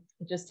doorbell.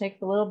 It just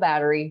takes a little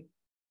battery,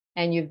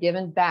 and you've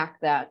given back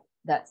that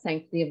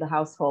sanctity of the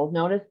household.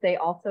 Notice they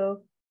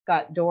also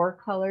got door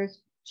colors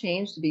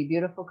changed to be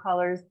beautiful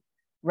colors.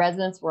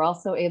 Residents were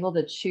also able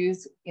to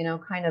choose, you know,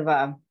 kind of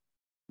a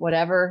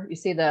whatever. You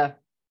see the,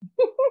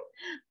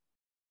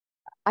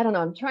 I don't know,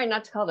 I'm trying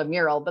not to call it a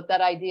mural, but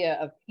that idea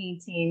of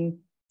painting.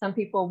 Some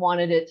people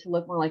wanted it to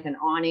look more like an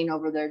awning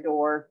over their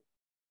door.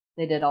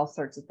 They did all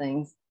sorts of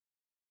things.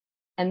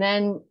 And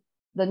then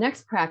the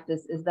next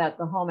practice is that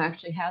the home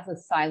actually has a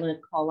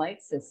silent call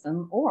light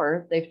system,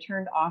 or they've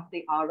turned off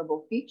the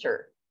audible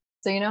feature.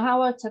 So you know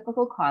how a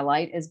typical call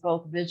light is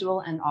both visual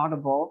and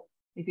audible.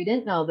 If you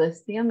didn't know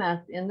this,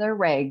 CMS in their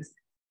regs,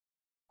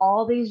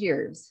 all these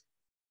years,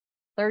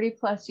 30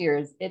 plus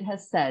years, it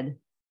has said,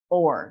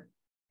 or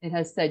it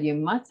has said you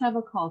must have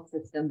a call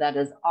system that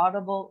is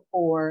audible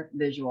or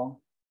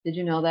visual. Did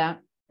you know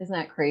that? Isn't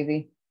that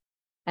crazy?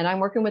 And I'm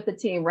working with the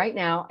team right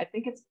now. I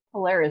think it's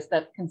Polaris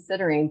that's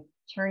considering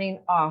turning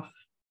off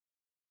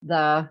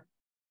the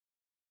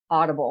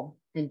audible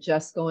and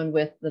just going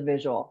with the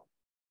visual.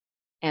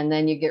 And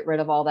then you get rid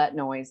of all that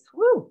noise.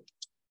 Woo!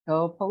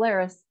 Go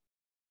Polaris.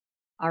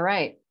 All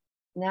right.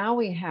 Now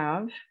we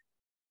have,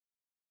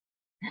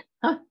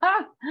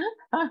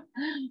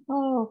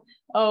 oh,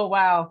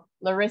 wow.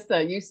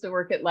 Larissa used to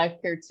work at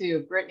Life Care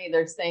too. Brittany,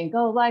 they're saying,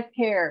 go Life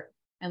Care.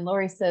 And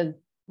Lori said,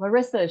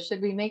 Larissa,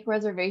 should we make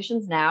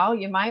reservations now?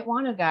 You might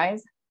want to,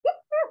 guys.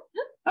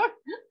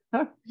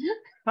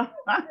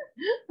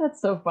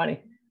 That's so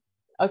funny.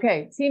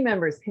 Okay, team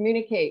members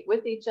communicate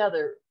with each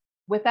other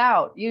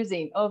without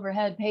using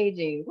overhead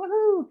paging.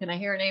 Woohoo! Can I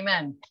hear an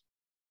amen?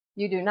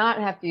 You do not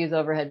have to use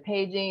overhead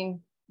paging.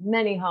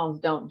 Many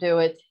homes don't do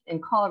it. In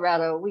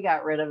Colorado, we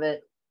got rid of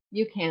it.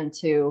 You can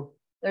too.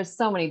 There's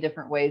so many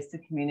different ways to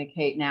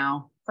communicate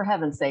now, for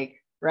heaven's sake,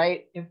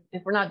 right?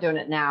 If we're not doing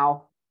it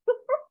now,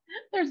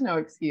 there's no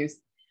excuse.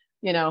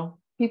 You know,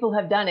 people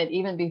have done it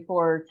even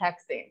before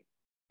texting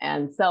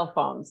and cell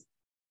phones.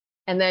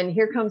 And then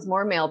here comes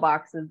more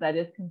mailboxes. That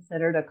is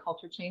considered a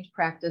culture change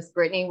practice.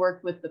 Brittany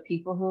worked with the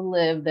people who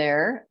live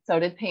there. So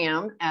did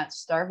Pam at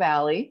Star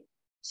Valley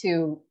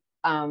to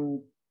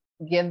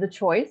give the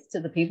choice to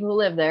the people who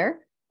live there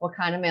what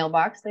kind of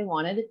mailbox they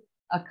wanted.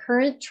 A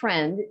current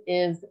trend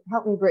is,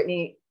 help me,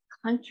 Brittany,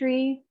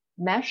 country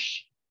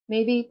mesh,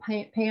 maybe,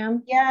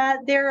 Pam? Yeah,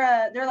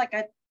 they're like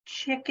a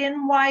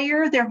chicken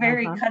wire. They're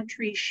very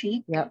country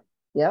chic. Yep,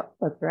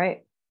 that's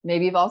right.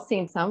 Maybe you've all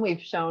seen some.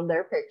 We've shown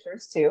their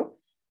pictures too,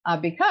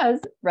 because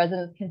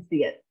residents can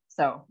see it.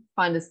 So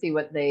fun to see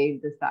what they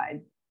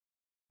decide.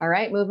 All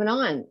right, moving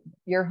on.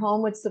 Your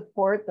home would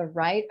support the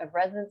right of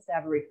residents to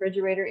have a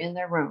refrigerator in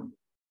their room.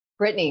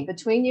 Brittany,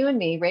 between you and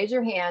me, raise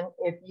your hand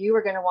if you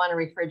are going to want a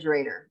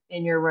refrigerator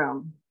in your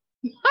room.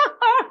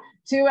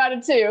 2 out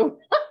of 2.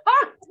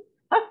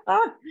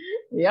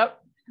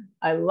 Yep,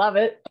 I love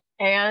it.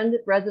 And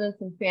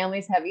residents and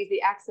families have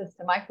easy access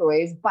to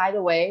microwaves. By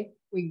the way,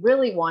 we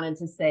really wanted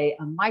to say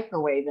a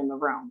microwave in the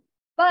room,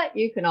 but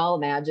you can all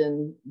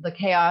imagine the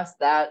chaos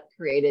that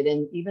created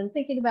in even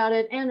thinking about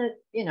it, and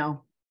it, you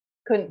know,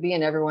 couldn't be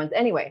in everyone's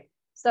anyway.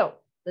 So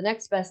the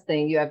next best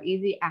thing, you have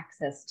easy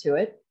access to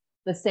it.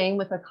 The same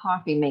with a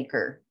coffee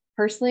maker.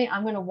 Personally,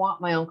 I'm going to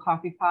want my own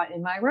coffee pot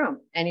in my room.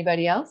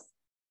 Anybody else?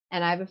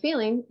 And I have a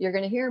feeling you're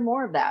going to hear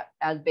more of that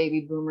as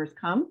baby boomers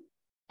come.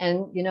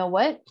 And you know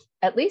what?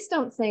 At least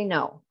don't say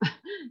no.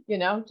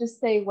 Just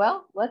say,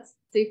 well, let's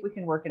see if we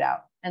can work it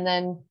out. And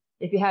then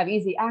if you have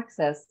easy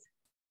access,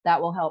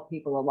 that will help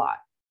people a lot.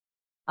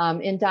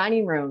 In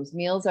dining rooms,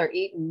 meals are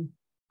eaten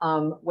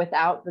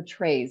without the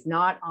trays,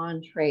 not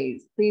on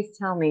trays. Please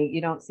tell me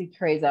you don't see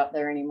trays out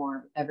there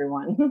anymore,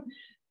 everyone.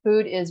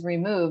 Food is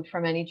removed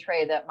from any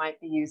tray that might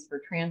be used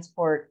for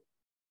transport.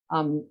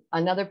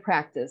 Another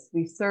practice,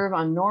 we serve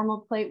on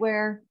normal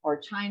plateware or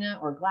china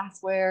or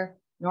glassware,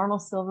 normal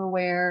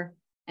silverware,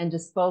 and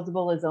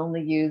disposable is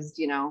only used,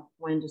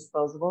 when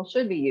disposable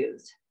should be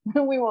used.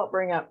 We won't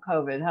bring up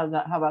COVID.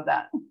 How about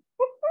that?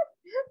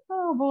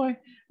 Oh boy,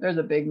 there's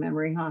a big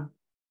memory, huh?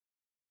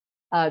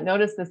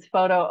 Notice this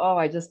photo. Oh,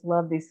 I just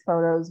love these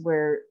photos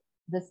where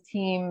this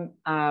team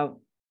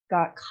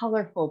got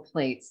colorful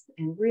plates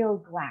and real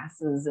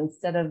glasses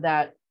instead of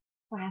that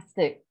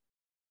plastic.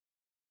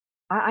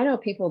 I know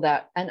people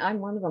that, and I'm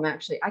one of them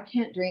actually, I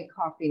can't drink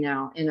coffee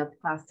now in a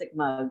plastic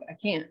mug.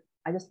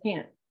 I just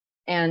can't.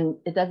 And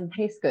it doesn't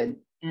taste good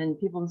and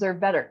people deserve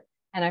better.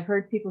 And I've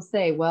heard people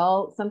say,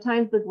 well,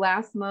 sometimes the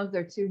glass mugs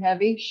are too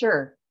heavy.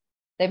 Sure,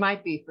 they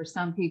might be for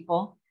some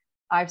people.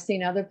 I've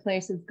seen other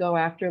places go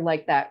after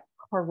like that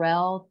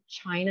Corel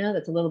china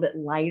that's a little bit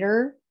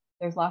lighter.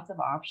 There's lots of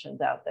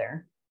options out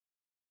there.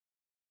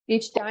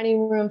 Each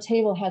dining room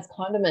table has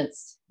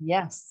condiments.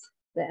 Yes.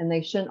 And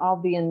they shouldn't all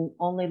be in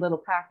only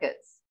little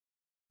packets,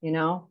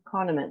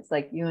 condiments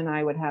like you and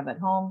I would have at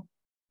home.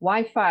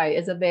 Wi-Fi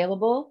is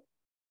available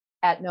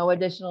at no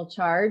additional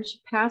charge.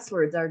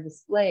 Passwords are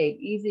displayed,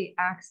 easy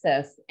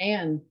access,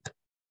 and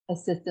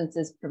assistance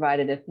is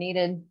provided if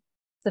needed.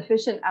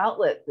 Sufficient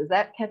outlets. Is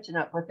that catching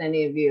up with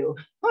any of you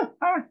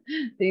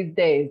these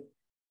days?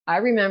 I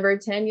remember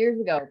 10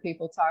 years ago,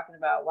 people talking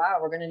about, wow,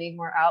 we're going to need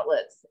more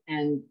outlets.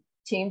 And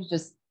teams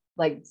just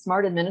like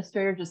smart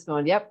administrators just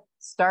going, yep,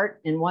 start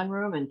in one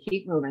room and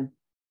keep moving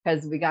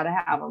because we got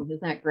to have them.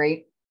 Isn't that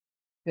great?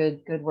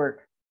 Good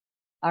work.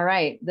 All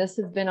right. This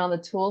has been on the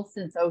tool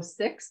since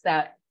 2006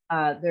 that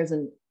there's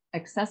an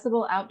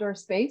accessible outdoor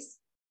space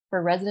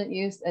for resident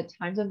use at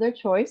times of their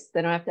choice.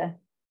 They don't have to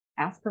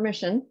ask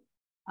permission.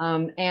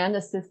 And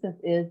assistance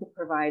is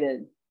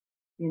provided.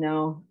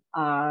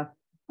 I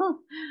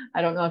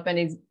don't know if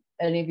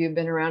any of you have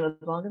been around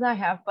as long as I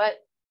have, but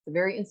it's a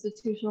very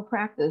institutional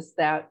practice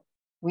that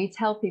we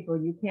tell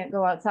people you can't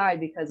go outside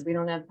because we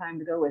don't have time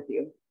to go with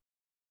you.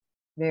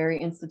 Very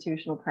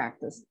institutional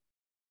practice.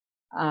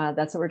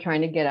 That's what we're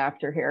trying to get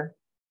after here.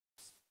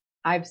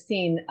 I've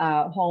seen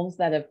homes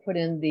that have put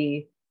in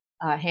the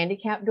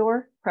handicap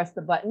door, press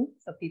the button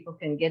so people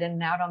can get in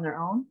and out on their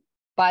own.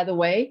 By the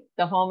way,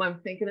 the home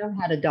I'm thinking of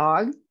had a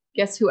dog.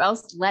 Guess who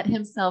else let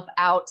himself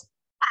out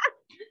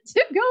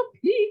to go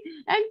pee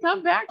and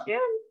come back in?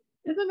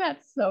 Isn't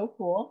that so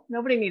cool?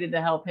 Nobody needed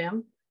to help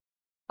him.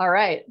 All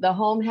right, the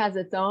home has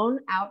its own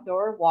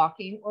outdoor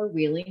walking or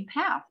wheeling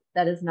path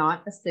that is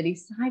not a city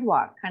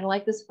sidewalk, kind of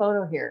like this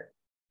photo here.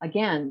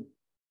 Again,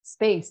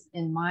 space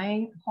in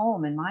my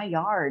home, in my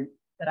yard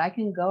that I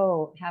can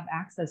go have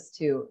access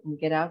to and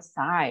get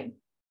outside.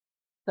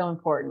 So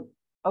important.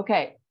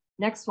 Okay,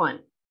 next one.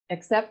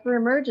 Except for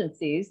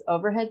emergencies,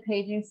 overhead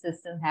paging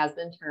system has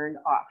been turned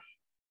off.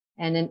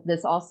 And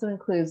this also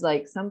includes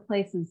like some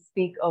places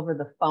speak over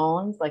the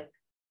phones, like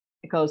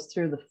it goes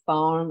through the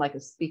phone, like a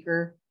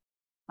speaker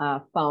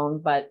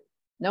phone, but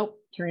nope,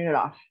 turning it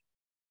off.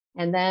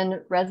 And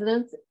then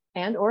residents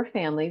and or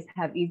families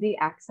have easy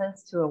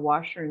access to a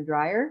washer and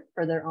dryer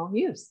for their own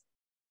use.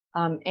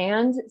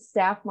 And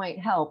staff might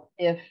help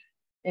if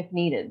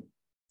needed.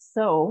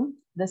 So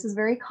this is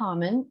very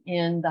common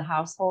in the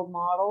household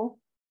model.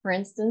 For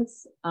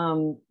instance,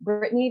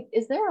 Brittany,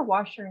 is there a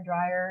washer and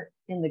dryer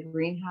in the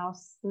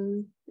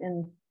greenhouses,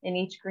 in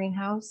each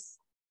greenhouse?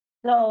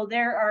 So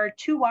there are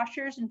 2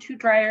 washers and 2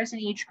 dryers in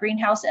each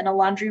greenhouse and a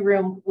laundry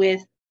room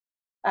with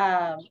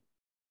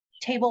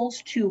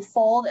tables to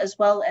fold, as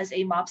well as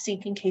a mop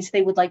sink in case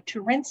they would like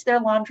to rinse their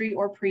laundry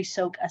or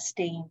pre-soak a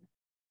stain.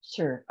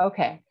 Sure.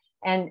 Okay.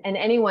 And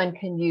anyone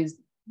can use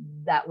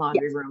that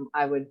laundry room,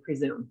 I would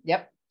presume.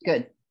 Yep.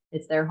 Good.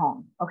 It's their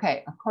home.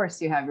 Okay. Of course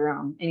you have your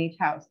own in each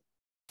house.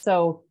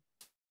 So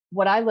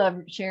what I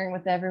love sharing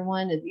with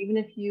everyone is even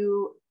if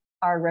you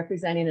are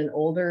representing an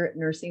older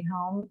nursing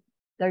home,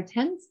 there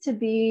tends to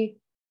be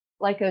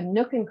like a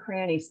nook and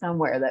cranny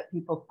somewhere that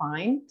people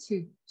find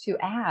to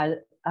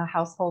add a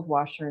household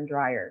washer and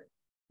dryer.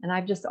 And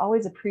I've just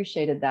always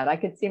appreciated that. I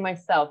could see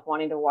myself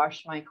wanting to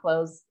wash my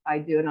clothes. I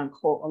do it on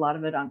cold, a lot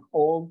of it on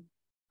cold,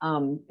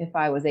 if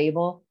I was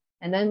able.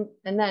 And then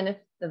if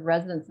the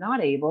resident's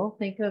not able,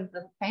 think of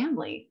the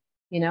family.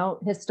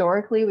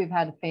 Historically, we've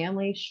had a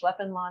family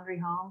schlepping laundry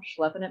home,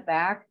 schlepping it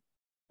back.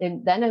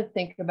 And then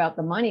think about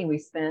the money we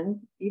spend.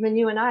 Even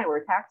you and I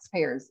were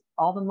taxpayers.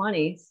 All the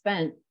money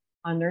spent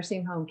on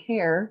nursing home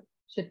care.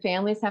 Should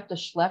families have to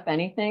schlep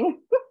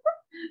anything?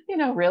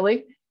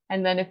 Really?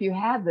 And then if you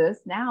had this,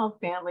 now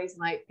families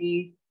might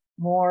be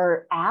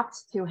more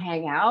apt to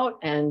hang out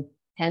and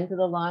tend to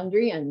the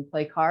laundry and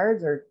play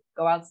cards or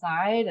go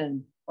outside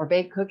and or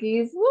bake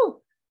cookies.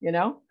 Woo, you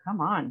know,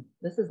 come on,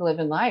 this is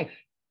living life.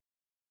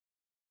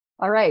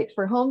 All right,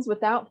 for homes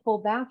without full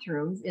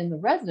bathrooms in the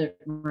resident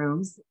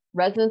rooms,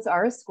 residents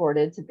are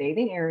escorted to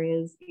bathing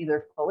areas,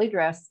 either fully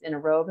dressed in a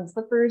robe and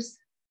slippers,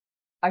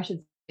 I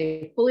should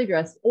say fully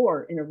dressed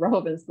or in a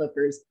robe and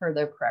slippers per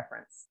their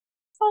preference.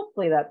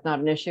 Hopefully that's not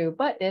an issue,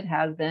 but it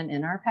has been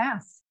in our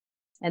past.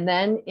 And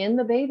then in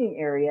the bathing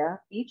area,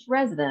 each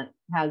resident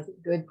has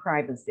good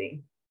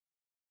privacy.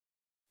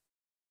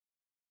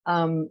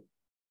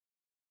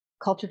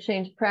 Culture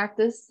change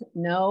practice,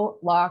 no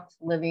locked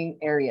living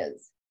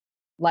areas.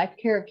 Life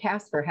Care of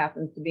Casper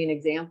happens to be an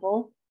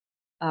example,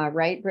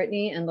 right,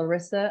 Brittany and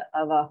Larissa,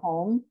 of a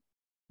home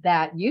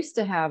that used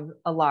to have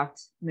a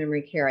locked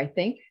memory care, I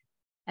think,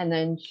 and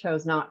then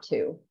chose not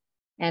to.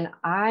 And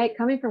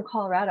coming from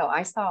Colorado,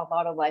 I saw a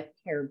lot of Life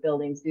Care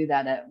buildings do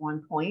that at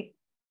one point.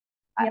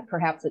 Yep.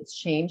 Perhaps it's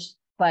changed,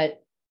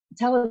 but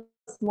tell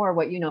us more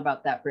what you know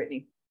about that,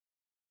 Brittany.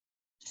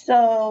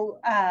 So,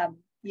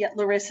 yeah,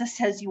 Larissa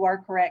says you are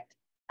correct.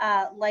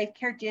 Life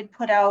Care did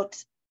put out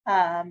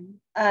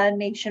a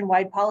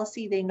nationwide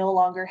policy. They no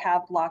longer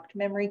have locked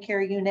memory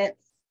care units.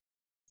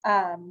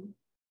 And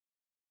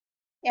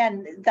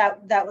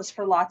that was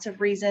for lots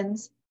of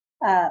reasons.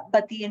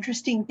 But the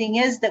interesting thing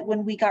is that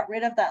when we got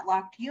rid of that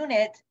locked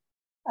unit,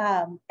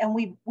 and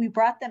we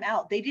brought them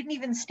out, they didn't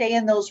even stay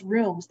in those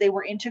rooms. They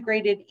were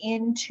integrated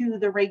into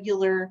the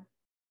regular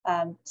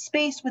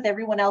space with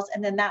everyone else.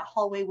 And then that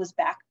hallway was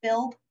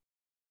backfilled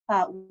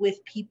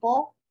with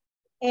people.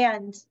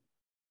 And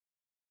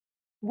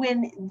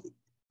when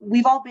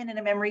we've all been in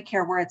a memory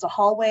care where it's a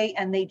hallway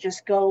and they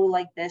just go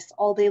like this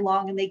all day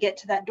long, and they get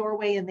to that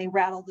doorway and they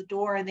rattle the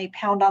door and they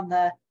pound on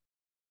the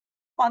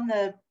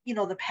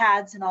the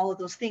pads and all of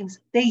those things,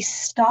 they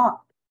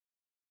stop.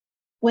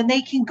 When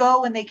they can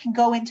go and they can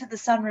go into the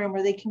sunroom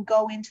or they can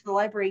go into the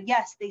library,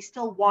 yes, they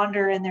still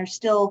wander and they're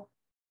still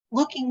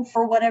looking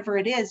for whatever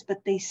it is,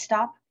 but they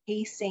stop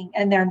pacing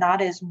and they're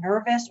not as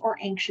nervous or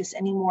anxious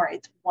anymore.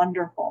 It's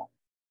wonderful.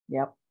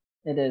 Yep,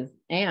 it is.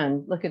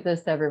 And look at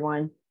this,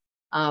 everyone.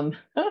 I've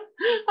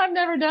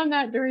never done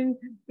that during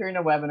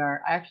a webinar.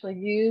 I actually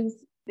used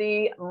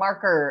the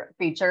marker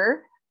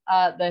feature,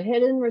 the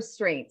hidden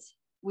restraint.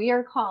 We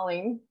are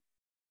calling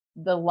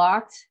the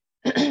locked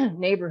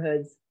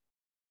neighborhoods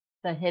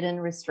the hidden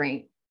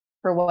restraint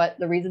for what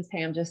the reasons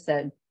Pam just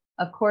said.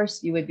 Of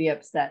course you would be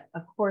upset.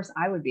 Of course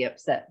I would be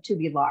upset to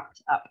be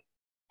locked up.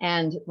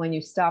 And when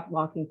you stop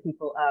locking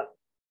people up,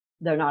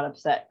 they're not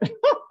upset.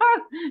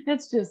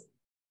 It's just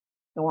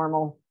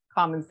normal,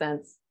 common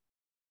sense.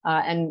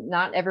 And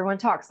not everyone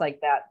talks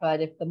like that,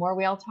 but if the more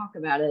we all talk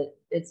about it,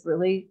 it's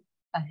really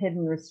a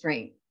hidden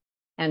restraint.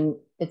 And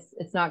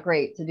it's not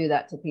great to do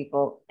that to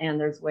people, and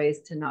there's ways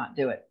to not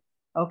do it.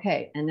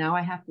 Okay, and now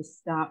I have to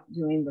stop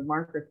doing the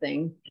marker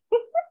thing.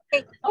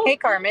 Hey,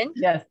 Carmen.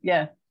 Yes,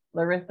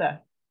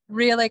 Larissa.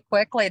 Really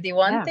quickly, the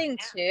one thing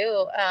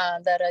too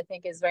that I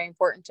think is very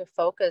important to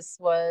focus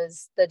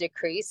was the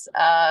decrease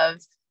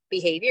of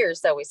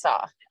behaviors that we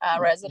saw.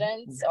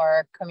 Residents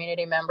or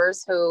community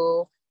members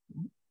who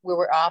we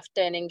were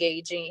often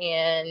engaging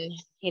in,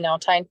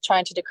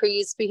 trying to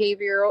decrease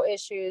behavioral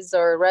issues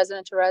or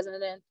resident to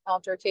resident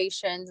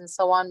altercations and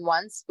so on.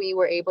 Once we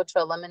were able to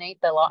eliminate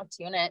the locked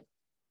unit,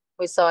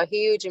 we saw a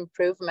huge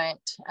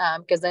improvement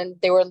because then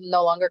they were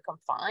no longer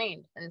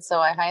confined. And so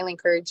I highly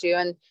encourage you.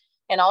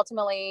 And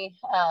ultimately,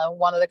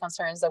 one of the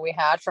concerns that we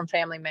had from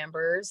family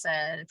members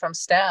and from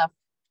staff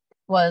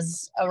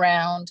was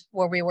around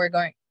where we were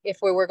going, if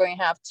we were going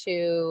to have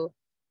to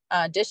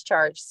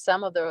discharge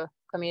some of the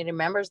community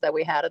members that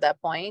we had at that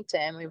point,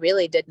 and we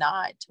really did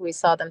not. We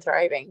saw them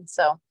thriving.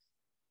 So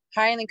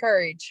highly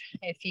encourage,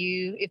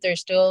 if there's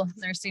still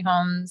nursing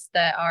homes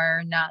that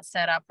are not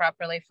set up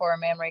properly for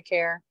memory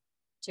care,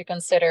 to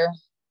consider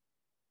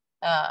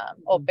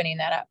opening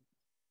that up.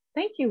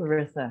 Thank you,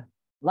 Larissa.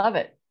 Love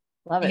it.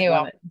 Love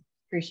it.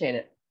 Appreciate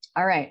it.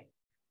 All right.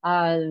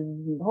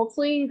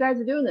 Hopefully you guys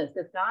are doing this.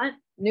 If not,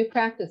 new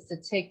practice to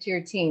take to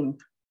your team.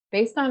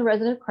 Based on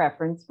resident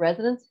preference,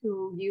 residents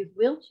who use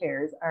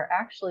wheelchairs are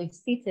actually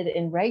seated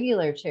in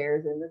regular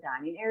chairs in the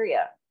dining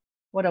area.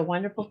 What a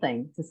wonderful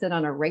thing to sit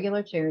on a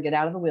regular chair and get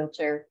out of the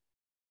wheelchair.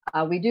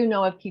 We do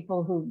know of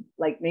people who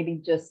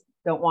maybe just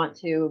don't want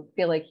to,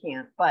 feel they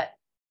can't, but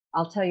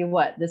I'll tell you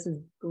what, this is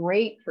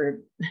great for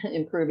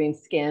improving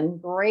skin,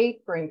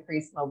 great for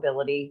increased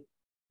mobility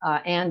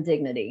and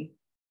dignity.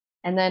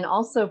 And then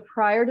also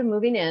prior to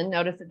moving in,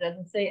 notice it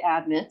doesn't say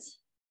admit.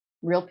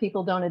 Real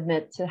people don't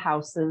admit to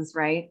houses,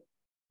 right?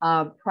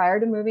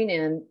 Prior to moving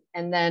in,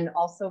 and then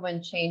also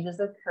when changes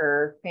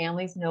occur,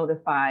 families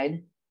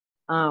notified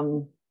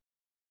of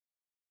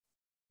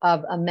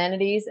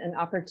amenities and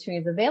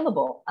opportunities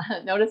available.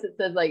 Notice it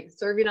says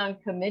serving on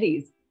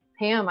committees.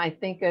 Pam, I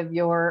think of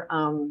your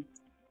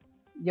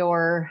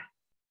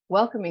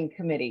welcoming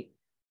committee.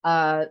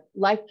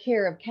 Life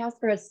Care of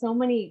Casper has so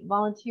many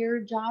volunteer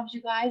jobs,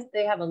 you guys.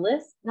 They have a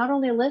list, not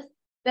only a list,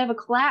 they have a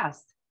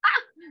class.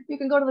 You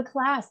can go to the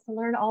class to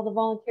learn all the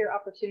volunteer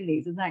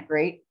opportunities. Isn't that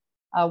great?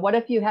 What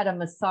if you had a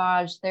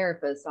massage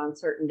therapist on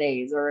certain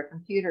days or a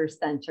computer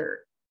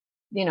center?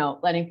 You know,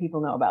 letting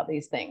people know about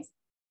these things.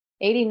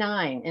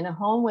 89, in a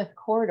home with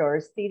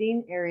corridors,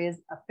 seating areas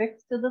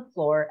affixed to the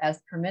floor as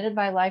permitted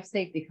by Life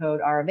Safety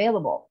Code are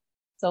available.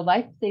 So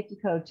Life Safety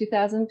Code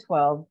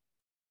 2012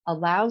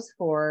 allows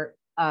for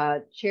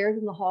chairs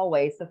in the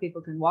hallway so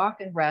people can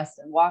walk and rest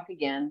and walk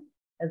again,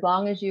 as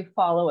long as you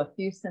follow a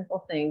few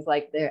simple things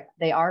like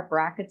they are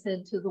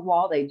bracketed to the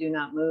wall, they do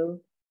not move,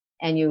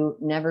 and you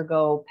never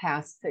go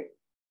past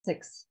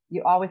six,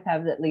 you always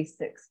have at least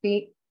 6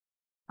 feet.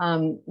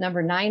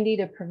 Number 90,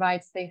 to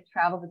provide safe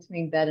travel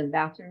between bed and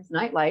bathrooms.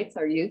 Night lights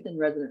are used in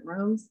resident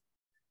rooms.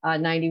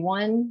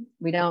 91,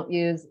 we don't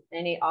use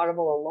any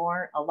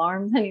audible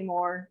alarms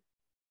anymore.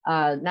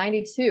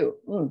 92,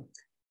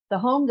 the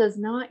home does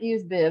not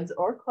use bibs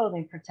or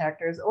clothing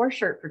protectors or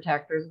shirt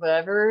protectors,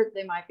 whatever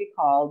they might be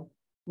called.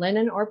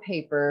 Linen or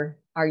paper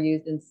are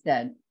used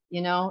instead.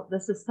 You know,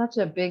 this is such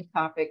a big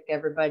topic,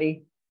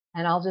 everybody.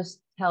 And I'll just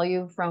tell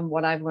you from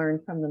what I've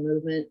learned from the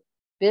movement,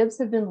 bibs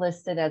have been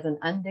listed as an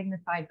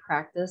undignified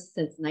practice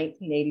since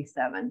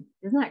 1987.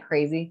 Isn't that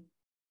crazy?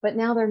 But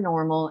now they're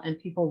normal and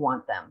people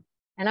want them.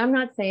 And I'm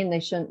not saying they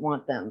shouldn't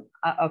want them.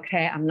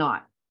 Okay, I'm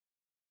not.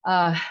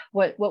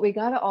 What we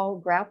got to all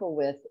grapple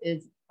with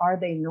is, are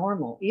they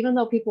normal? Even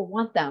though people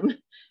want them,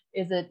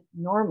 is it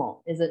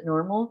normal? Is it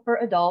normal for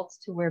adults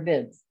to wear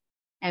bibs?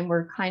 And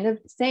we're kind of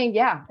saying,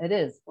 yeah, it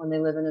is when they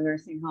live in a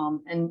nursing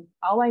home. And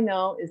all I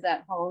know is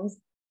that homes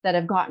that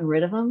have gotten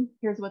rid of them,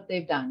 here's what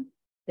they've done.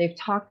 They've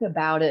talked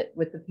about it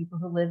with the people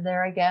who live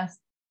there, I guess.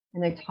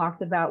 And they've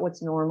talked about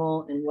what's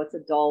normal and what's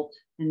adult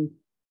and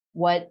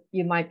what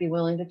you might be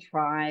willing to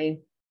try.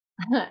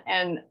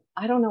 And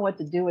I don't know what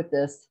to do with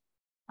this.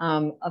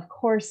 Of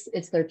course,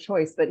 it's their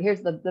choice, but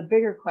here's the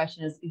bigger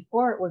question is,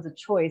 before it was a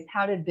choice,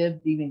 how did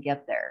bibs even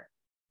get there?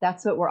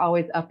 That's what we're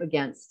always up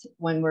against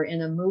when we're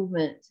in a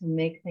movement to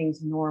make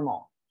things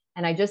normal.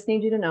 And I just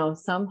need you to know,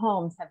 some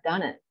homes have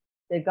done it.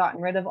 They've gotten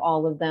rid of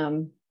all of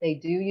them. They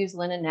do use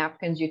linen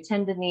napkins. You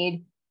tend to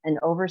need an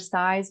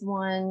oversized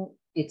one.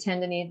 You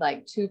tend to need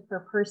like 2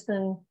 per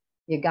person.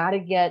 You got to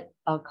get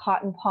a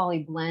cotton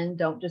poly blend.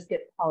 Don't just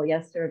get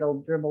polyester,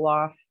 it'll dribble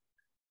off.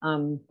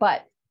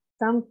 But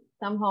some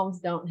homes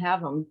don't have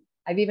them.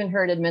 I've even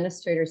heard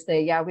administrators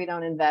say, yeah, we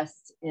don't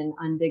invest in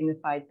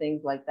undignified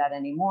things like that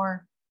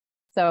anymore.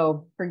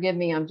 So forgive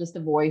me, I'm just a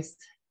voice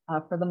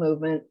for the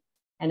movement,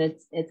 and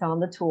it's on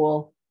the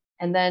tool.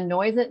 And then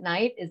noise at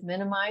night is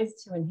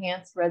minimized to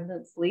enhance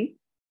resident sleep.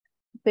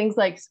 Things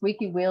like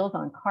squeaky wheels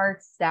on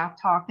carts, staff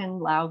talking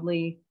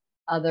loudly,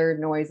 other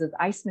noises.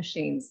 Ice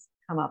machines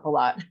come up a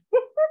lot.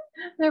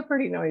 They're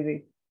pretty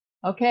noisy.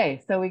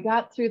 Okay, so we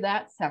got through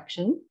that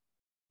section.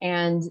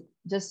 And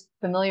just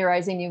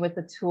familiarizing you with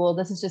the tool.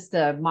 This is just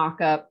a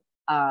mock-up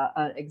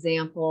an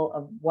example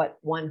of what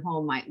one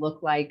home might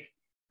look like.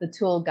 The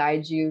tool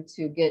guides you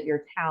to get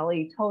your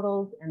tally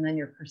totals and then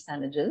your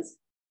percentages.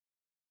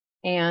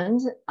 And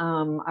I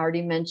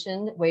already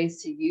mentioned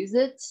ways to use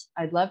it.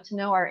 I'd love to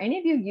know, are any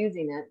of you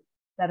using it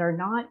that are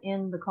not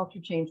in the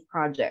Culture Change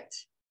Project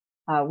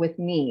with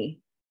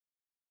me?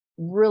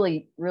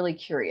 Really, really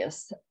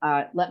curious.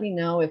 Let me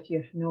know if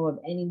you know of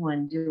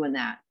anyone doing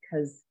that,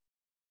 because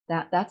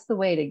that's the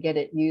way to get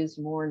it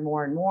used more and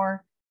more and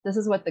more. This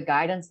is what the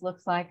guidance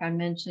looks like. I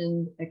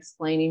mentioned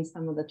explaining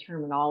some of the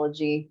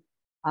terminology.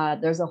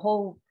 There's a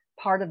whole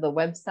part of the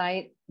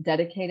website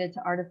dedicated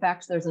to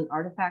artifacts. There's an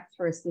artifacts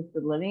for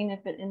assisted living if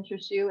it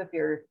interests you, if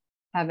you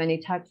have any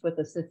touch with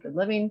assisted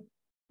living.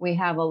 We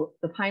have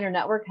the Pioneer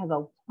Network has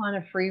a ton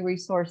of free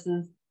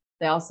resources.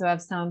 They also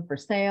have some for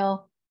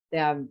sale. They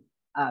have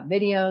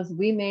videos.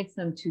 We made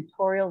some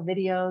tutorial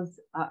videos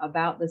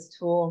about this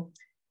tool.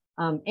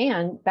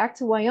 And back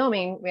to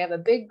Wyoming, we have a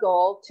big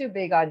goal, 2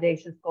 big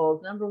audacious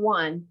goals. Number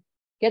 1,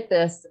 get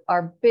this,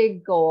 our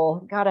big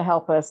goal, gotta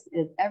help us,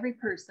 is every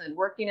person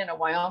working in a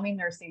Wyoming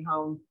nursing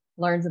home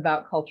learns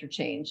about culture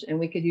change, and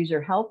we could use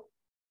your help.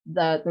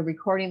 The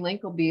recording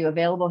link will be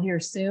available here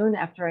soon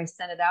after I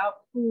send it out.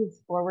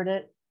 Please forward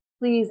it.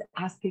 Please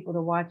ask people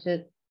to watch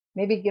it.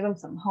 Maybe give them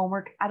some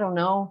homework. I don't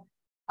know.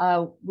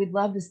 We'd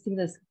love to see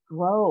this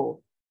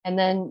grow. And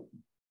then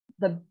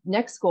the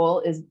next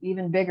goal is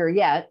even bigger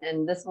yet,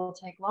 and this will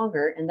take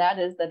longer, and that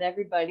is that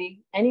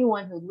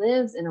anyone who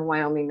lives in a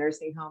Wyoming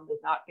nursing home does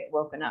not get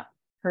woken up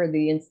per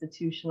the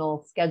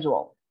institutional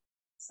schedule.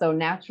 So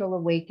natural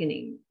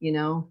awakening, you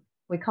know,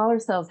 we call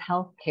ourselves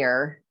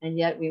healthcare, and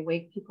yet we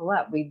wake people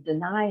up. We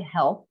deny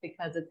health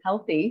because it's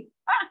healthy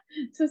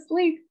to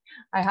sleep.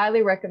 I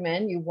highly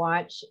recommend you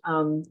watch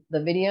the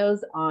videos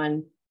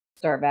on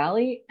Star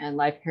Valley and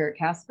Life Care at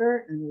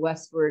Casper and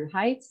Westward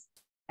Heights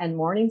and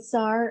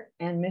Morningstar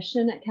and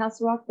Mission at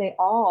Castle Rock. They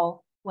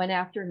all went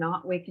after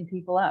not waking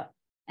people up,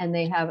 and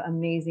they have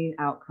amazing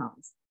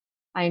outcomes.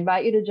 I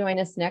invite you to join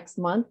us next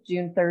month,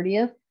 June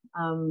 30th.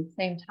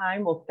 Same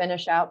time, we'll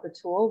finish out the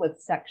tool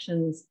with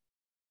sections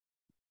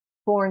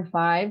 4 and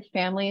 5,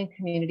 family and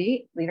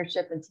community,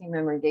 leadership and team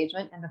member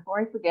engagement. And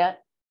before I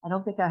forget, I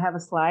don't think I have a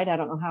slide. I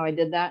don't know how I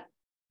did that.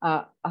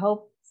 I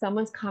hope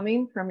someone's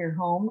coming from your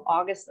home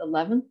August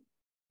 11th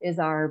is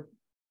our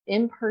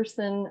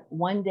in-person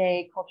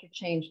one-day culture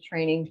change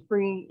training,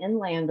 free in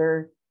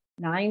Lander,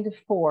 9 to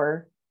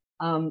 4.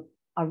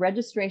 A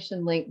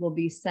registration link will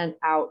be sent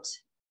out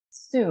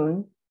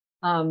soon.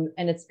 And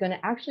it's going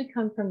to actually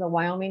come from the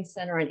Wyoming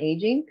Center on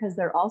Aging, because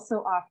they're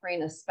also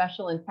offering a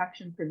special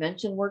infection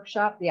prevention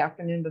workshop the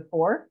afternoon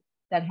before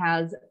that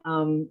has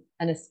an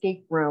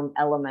escape room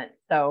element.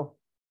 So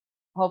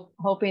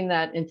hoping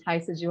that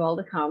entices you all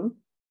to come.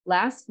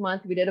 Last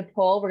month, we did a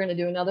poll. We're going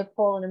to do another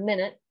poll in a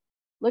minute.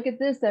 Look at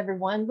this,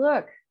 everyone.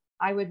 Look,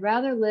 I would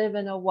rather live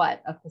in a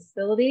what? A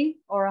facility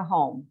or a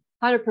home?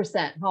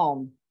 100%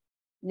 home.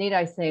 Need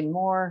I say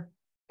more?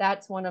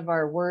 That's one of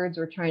our words.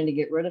 We're trying to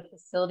get rid of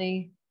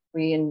facility.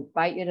 We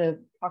invite you to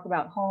talk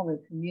about home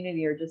and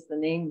community, or just the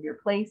name of your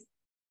place.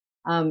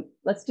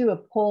 Let's do a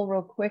poll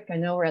real quick. I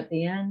know we're at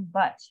the end,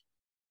 but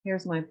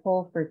here's my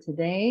poll for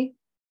today.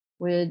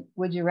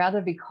 Would you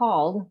rather be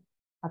called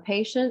a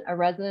patient, a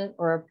resident,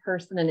 or a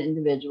person, an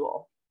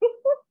individual?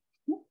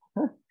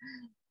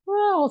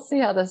 Well, we'll see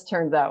how this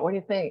turns out. What do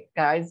you think,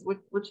 guys?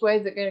 Which way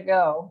is it going to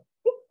go?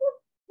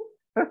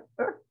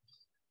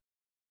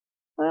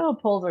 Well,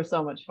 polls are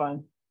so much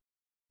fun.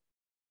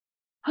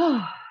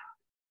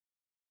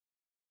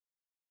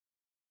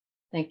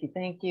 Thank you,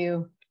 thank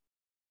you.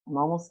 I'm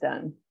almost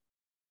done.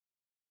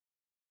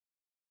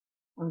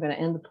 I'm going to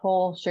end the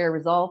poll, share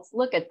results.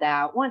 Look at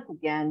that. Once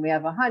again, we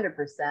have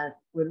 100%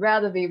 would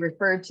rather be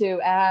referred to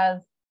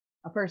as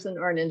a person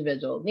or an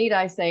individual. Need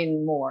I say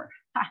more?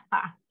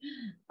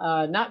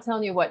 Not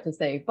telling you what to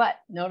say, but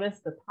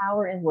notice the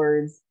power in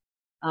words.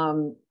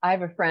 I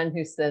have a friend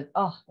who says,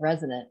 oh,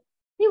 resident.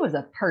 He was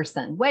a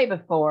person way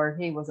before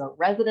he was a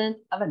resident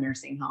of a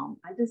nursing home.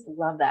 I just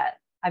love that.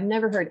 I've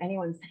never heard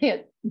anyone say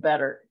it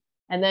better.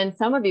 And then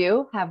some of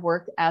you have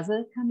worked as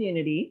a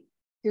community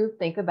to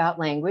think about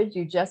language.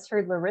 You just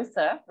heard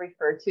Larissa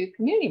refer to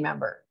community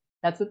member.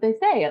 That's what they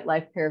say at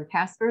Life Care of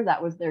Casper.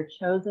 That was their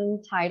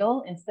chosen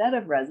title instead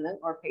of resident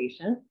or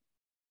patient.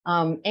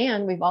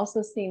 And we've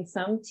also seen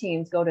some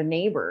teams go to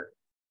neighbor.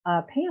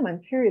 Pam,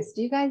 I'm curious,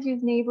 do you guys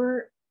use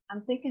neighbor?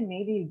 I'm thinking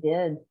maybe you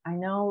did. I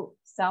know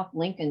South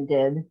Lincoln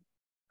did,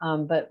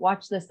 but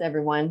watch this,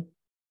 everyone.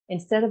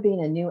 Instead of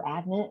being a new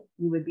admit,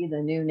 you would be the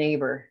new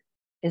neighbor.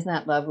 Isn't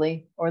that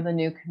lovely? Or the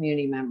new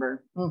community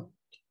member.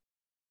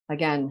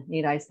 Again,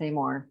 need I say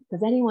more?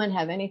 Does anyone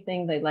have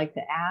anything they'd like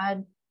to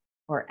add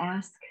or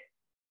ask?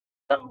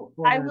 So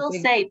I will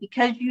say,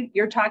 because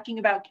you're talking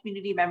about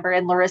community member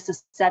and Larissa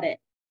said it,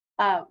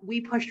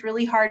 we pushed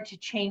really hard to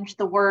change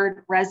the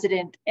word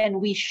resident, and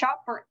we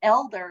shop for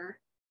elder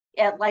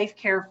at Life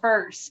Care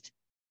First.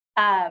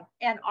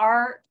 And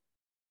our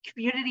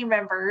community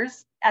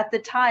members at the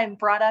time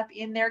brought up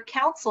in their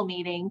council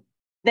meeting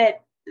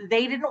that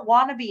they didn't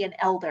want to be an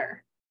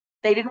elder.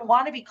 They didn't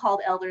want to be called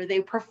elder.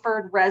 They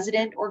preferred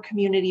resident or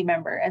community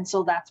member. And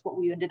so that's what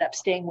we ended up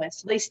staying with.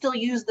 So they still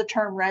use the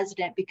term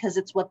resident because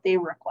it's what they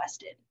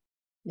requested.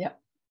 Yep.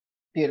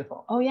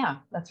 Beautiful. Oh yeah,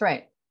 that's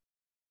right.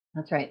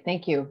 That's right.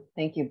 Thank you.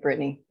 Thank you,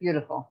 Brittany.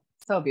 Beautiful.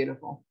 So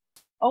beautiful.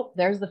 Oh,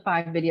 there's the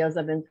 5 videos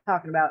I've been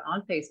talking about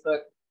on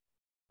Facebook.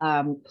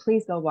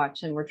 Please go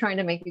watch them. We're trying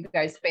to make you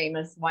guys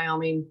famous.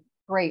 Wyoming,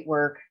 great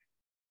work.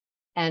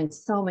 And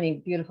so many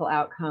beautiful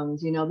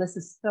outcomes. You know, this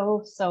is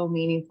so, so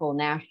meaningful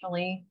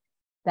nationally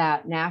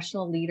that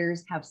national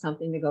leaders have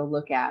something to go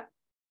look at,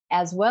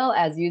 as well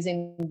as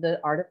using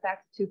the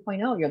Artifact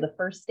 2.0. You're the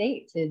first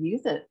state to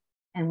use it.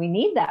 And we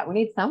need that. We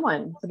need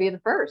someone to be the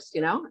first,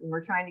 you know, and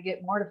we're trying to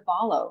get more to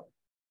follow.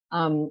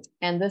 And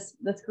this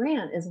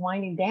grant is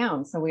winding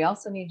down. So we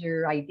also need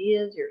your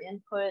ideas, your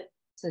input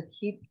to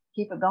keep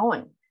it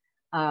going.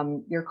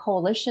 Your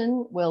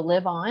coalition will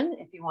live on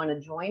if you want to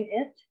join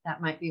it.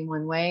 That might be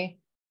one way.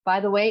 By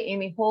the way,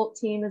 Amy Holt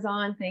team is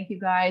on. Thank you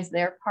guys.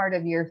 They're part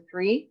of year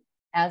 3,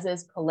 as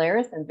is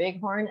Polaris and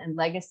Bighorn and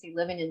Legacy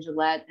Living in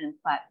Gillette and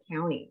Platte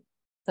County.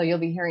 So you'll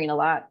be hearing a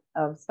lot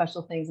of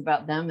special things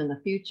about them in the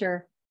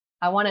future.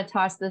 I want to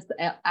toss this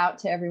out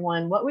to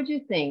everyone. What would you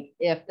think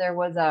if there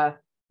was a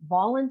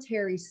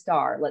voluntary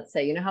star? Let's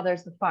say, you know how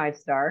there's the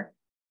 5-star.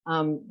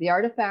 The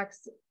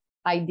Artifacts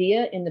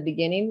idea in the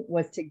beginning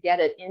was to get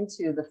it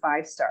into the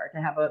 5-star,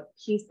 to have a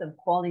piece of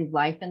quality of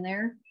life in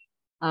there.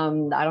 I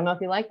don't know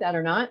if you like that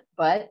or not,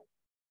 but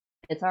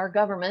it's our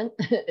government.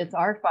 It's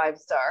our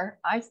 5-star.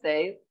 I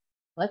say,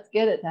 let's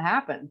get it to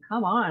happen.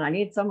 Come on, I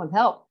need someone's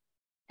help.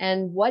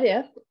 And what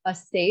if a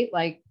state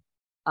like,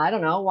 I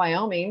don't know,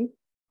 Wyoming,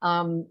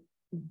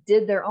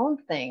 did their own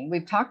thing?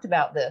 We've talked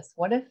about this.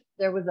 What if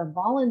there was a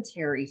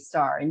voluntary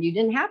star and you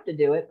didn't have to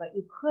do it, but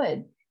you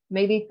could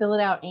maybe fill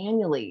it out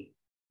annually?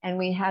 And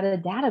we had a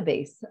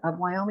database of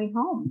Wyoming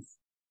homes.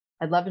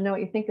 I'd love to know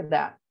what you think of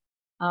that.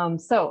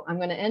 So I'm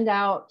going to end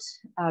out,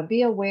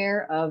 be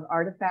aware of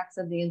artifacts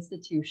of the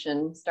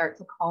institution, start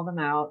to call them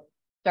out,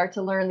 start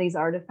to learn these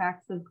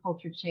artifacts of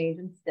culture change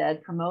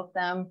instead, promote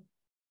them,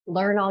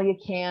 learn all you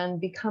can,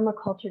 become a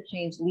culture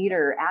change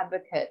leader,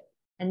 advocate,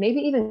 and maybe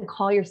even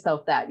call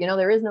yourself that. You know,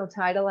 there is no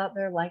title out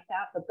there like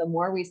that, but the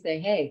more we say,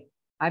 hey,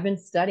 I've been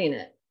studying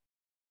it,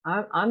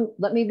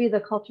 let me be the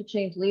culture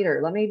change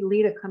leader. Let me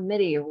lead a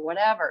committee or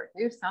whatever,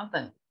 do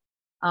something.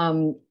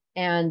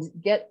 And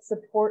get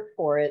support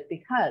for it,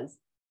 because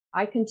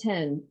I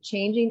contend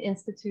changing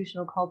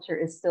institutional culture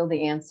is still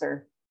the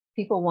answer.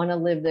 People want to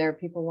live there.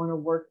 People want to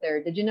work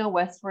there. Did you know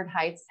Westward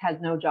Heights has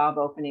no job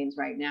openings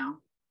right now?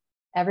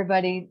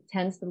 Everybody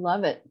tends to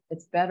love it.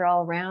 It's better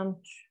all around.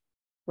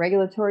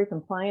 Regulatory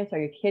compliance, are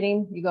you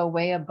kidding? You go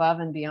way above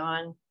and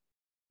beyond.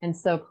 And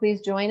so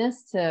please join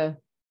us to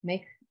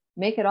make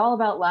it all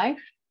about life.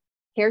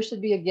 Care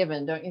should be a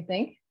given, don't you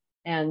think?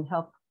 And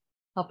help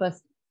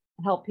us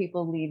help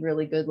people lead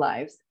really good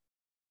lives.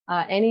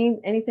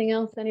 Anything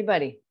else,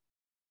 anybody?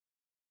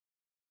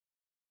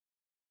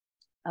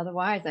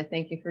 Otherwise, I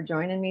thank you for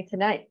joining me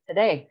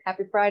today.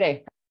 Happy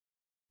Friday.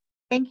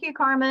 Thank you,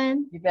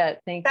 Carmen. You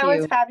bet. Thank you. That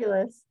was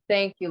fabulous.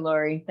 Thank you,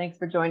 Lori. Thanks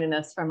for joining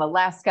us from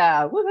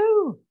Alaska.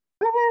 Woohoo!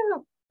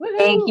 Woohoo! Woohoo!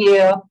 Thank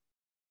you.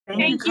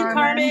 Thank you,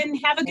 Carmen.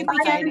 Have a good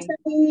Thanks,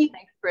 weekend.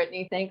 Thanks,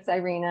 Brittany. Thanks,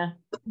 Irina.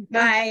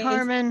 Bye.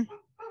 Carmen.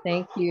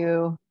 Thank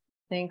you.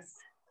 Thanks.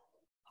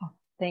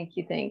 Thank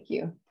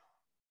you.